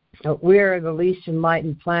that we are the least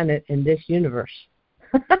enlightened planet in this universe.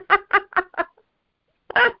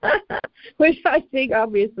 Which I think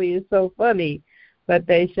obviously is so funny, but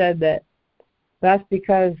they said that that's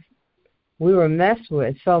because we were messed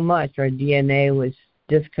with so much. Our DNA was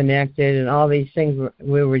disconnected and all these things,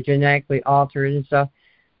 we were genetically altered and stuff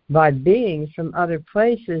by beings from other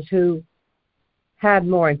places who had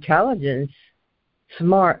more intelligence,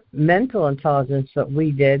 smart mental intelligence that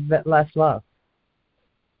we did, but less love.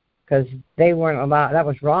 Because they weren't allowed, that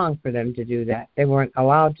was wrong for them to do that. They weren't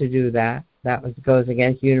allowed to do that. That goes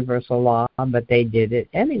against universal law, but they did it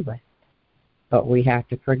anyway. But we have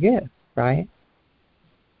to forgive, right?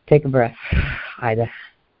 Take a breath, Ida.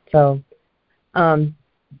 So God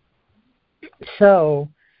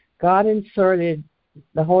inserted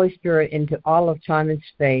the Holy Spirit into all of time and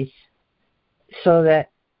space so that,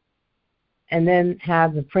 and then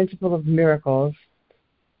have the principle of miracles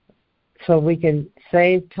so we can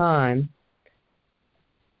save time.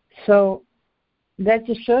 So that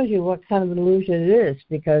just shows you what kind of an illusion it is,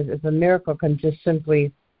 because if a miracle can just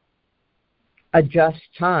simply adjust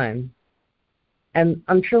time, and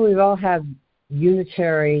I'm sure we've all had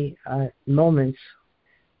unitary moments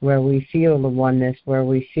where we feel the oneness, where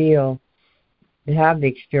we have the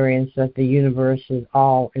experience that the universe is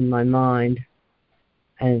all in my mind,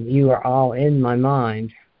 and you are all in my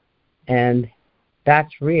mind, and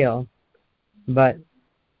that's real, but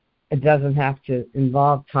it doesn't have to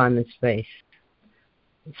involve time and space.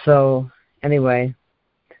 So, anyway,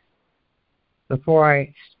 before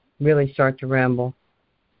I really start to ramble,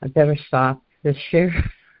 I better stop this share.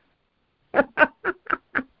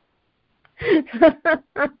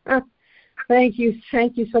 Thank you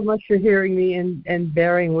so much for hearing me and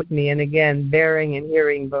bearing with me. And again, bearing and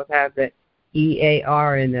hearing both have the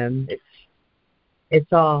EAR in them.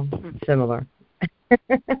 It's all similar.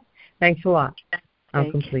 Thanks a lot.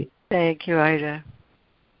 I'm complete. Thank you, Ida.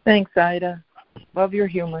 Thanks, Ida. Love your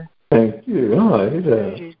humor. Thank you,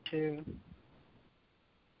 Ida. You too.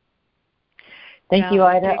 Thank you,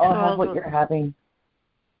 Ida. I'll have what you're having.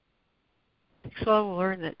 So I'll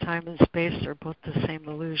learn that time and space are both the same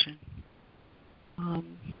illusion.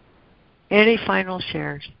 Any final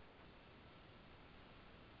shares?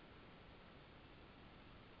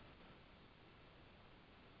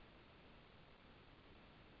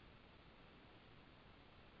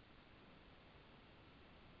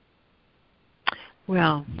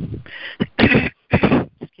 Well,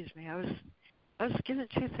 excuse me. I was given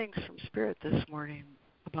two things from Spirit this morning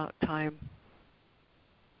about time.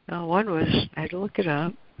 One was, I had to look it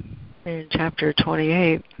up, in chapter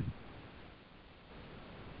 28,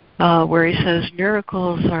 where he says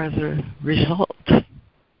miracles are the result.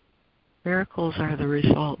 Miracles are the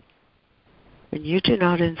result. When you do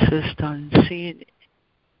not insist on seeing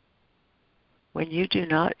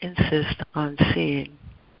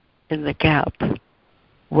in the gap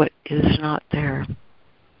what is not there.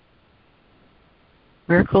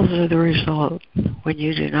 Miracles are the result when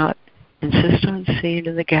you do not insist on seeing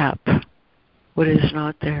in the gap what is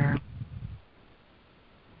not there.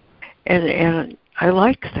 And I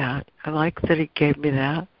like that. I like that he gave me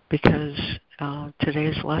that, because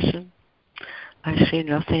today's lesson, I see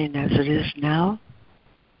nothing as it is now.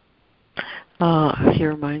 He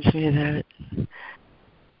reminds me that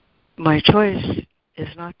my choice is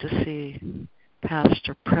not to see past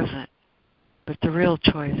or present, but the real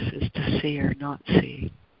choice is to see or not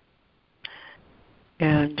see.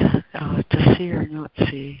 And to see or not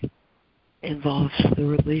see involves the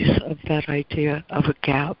release of that idea of a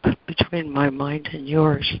gap between my mind and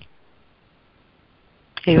yours.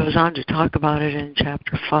 He goes on to talk about it in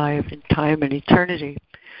chapter 5 in time and eternity.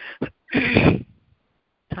 Time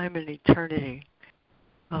and eternity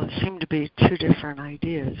seem to be two different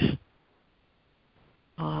ideas.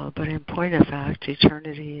 But in point of fact,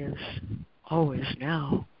 eternity is always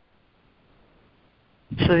now.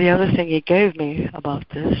 So the other thing he gave me about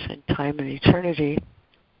this in time and eternity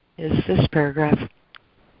is this paragraph.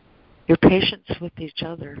 Your patience with each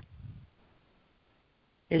other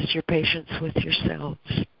is your patience with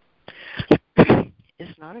yourselves. Is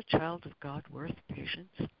not a child of God worth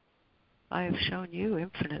patience? I have shown you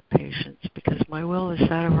infinite patience because my will is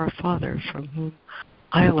that of our Father from whom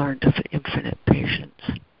I learned of infinite patience.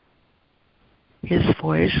 His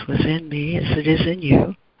voice was in me as it is in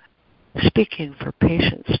you, speaking for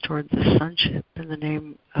patience toward the sonship in the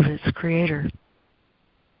name of its Creator.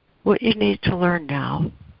 What you need to learn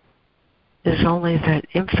now is only that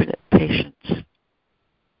infinite patience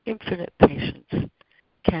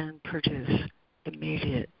can produce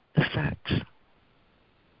immediate effects.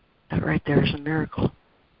 That right there is a miracle.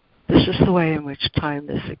 This is the way in which time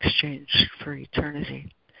is exchanged for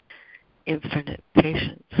eternity. Infinite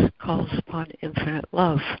patience calls upon infinite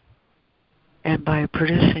love, and by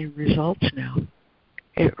producing results now,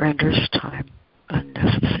 it renders time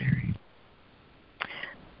unnecessary.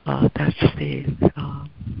 That's the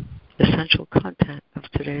essential content of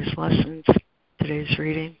today's lessons, today's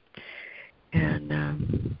reading, and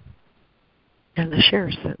the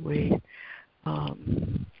shares that we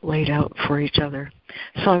laid out for each other.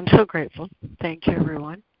 So I'm so grateful. Thank you,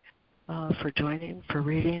 everyone, for joining, for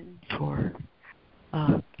reading, for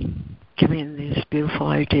giving these beautiful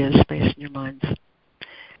ideas space in your minds.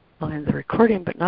 I'll end the recording, but not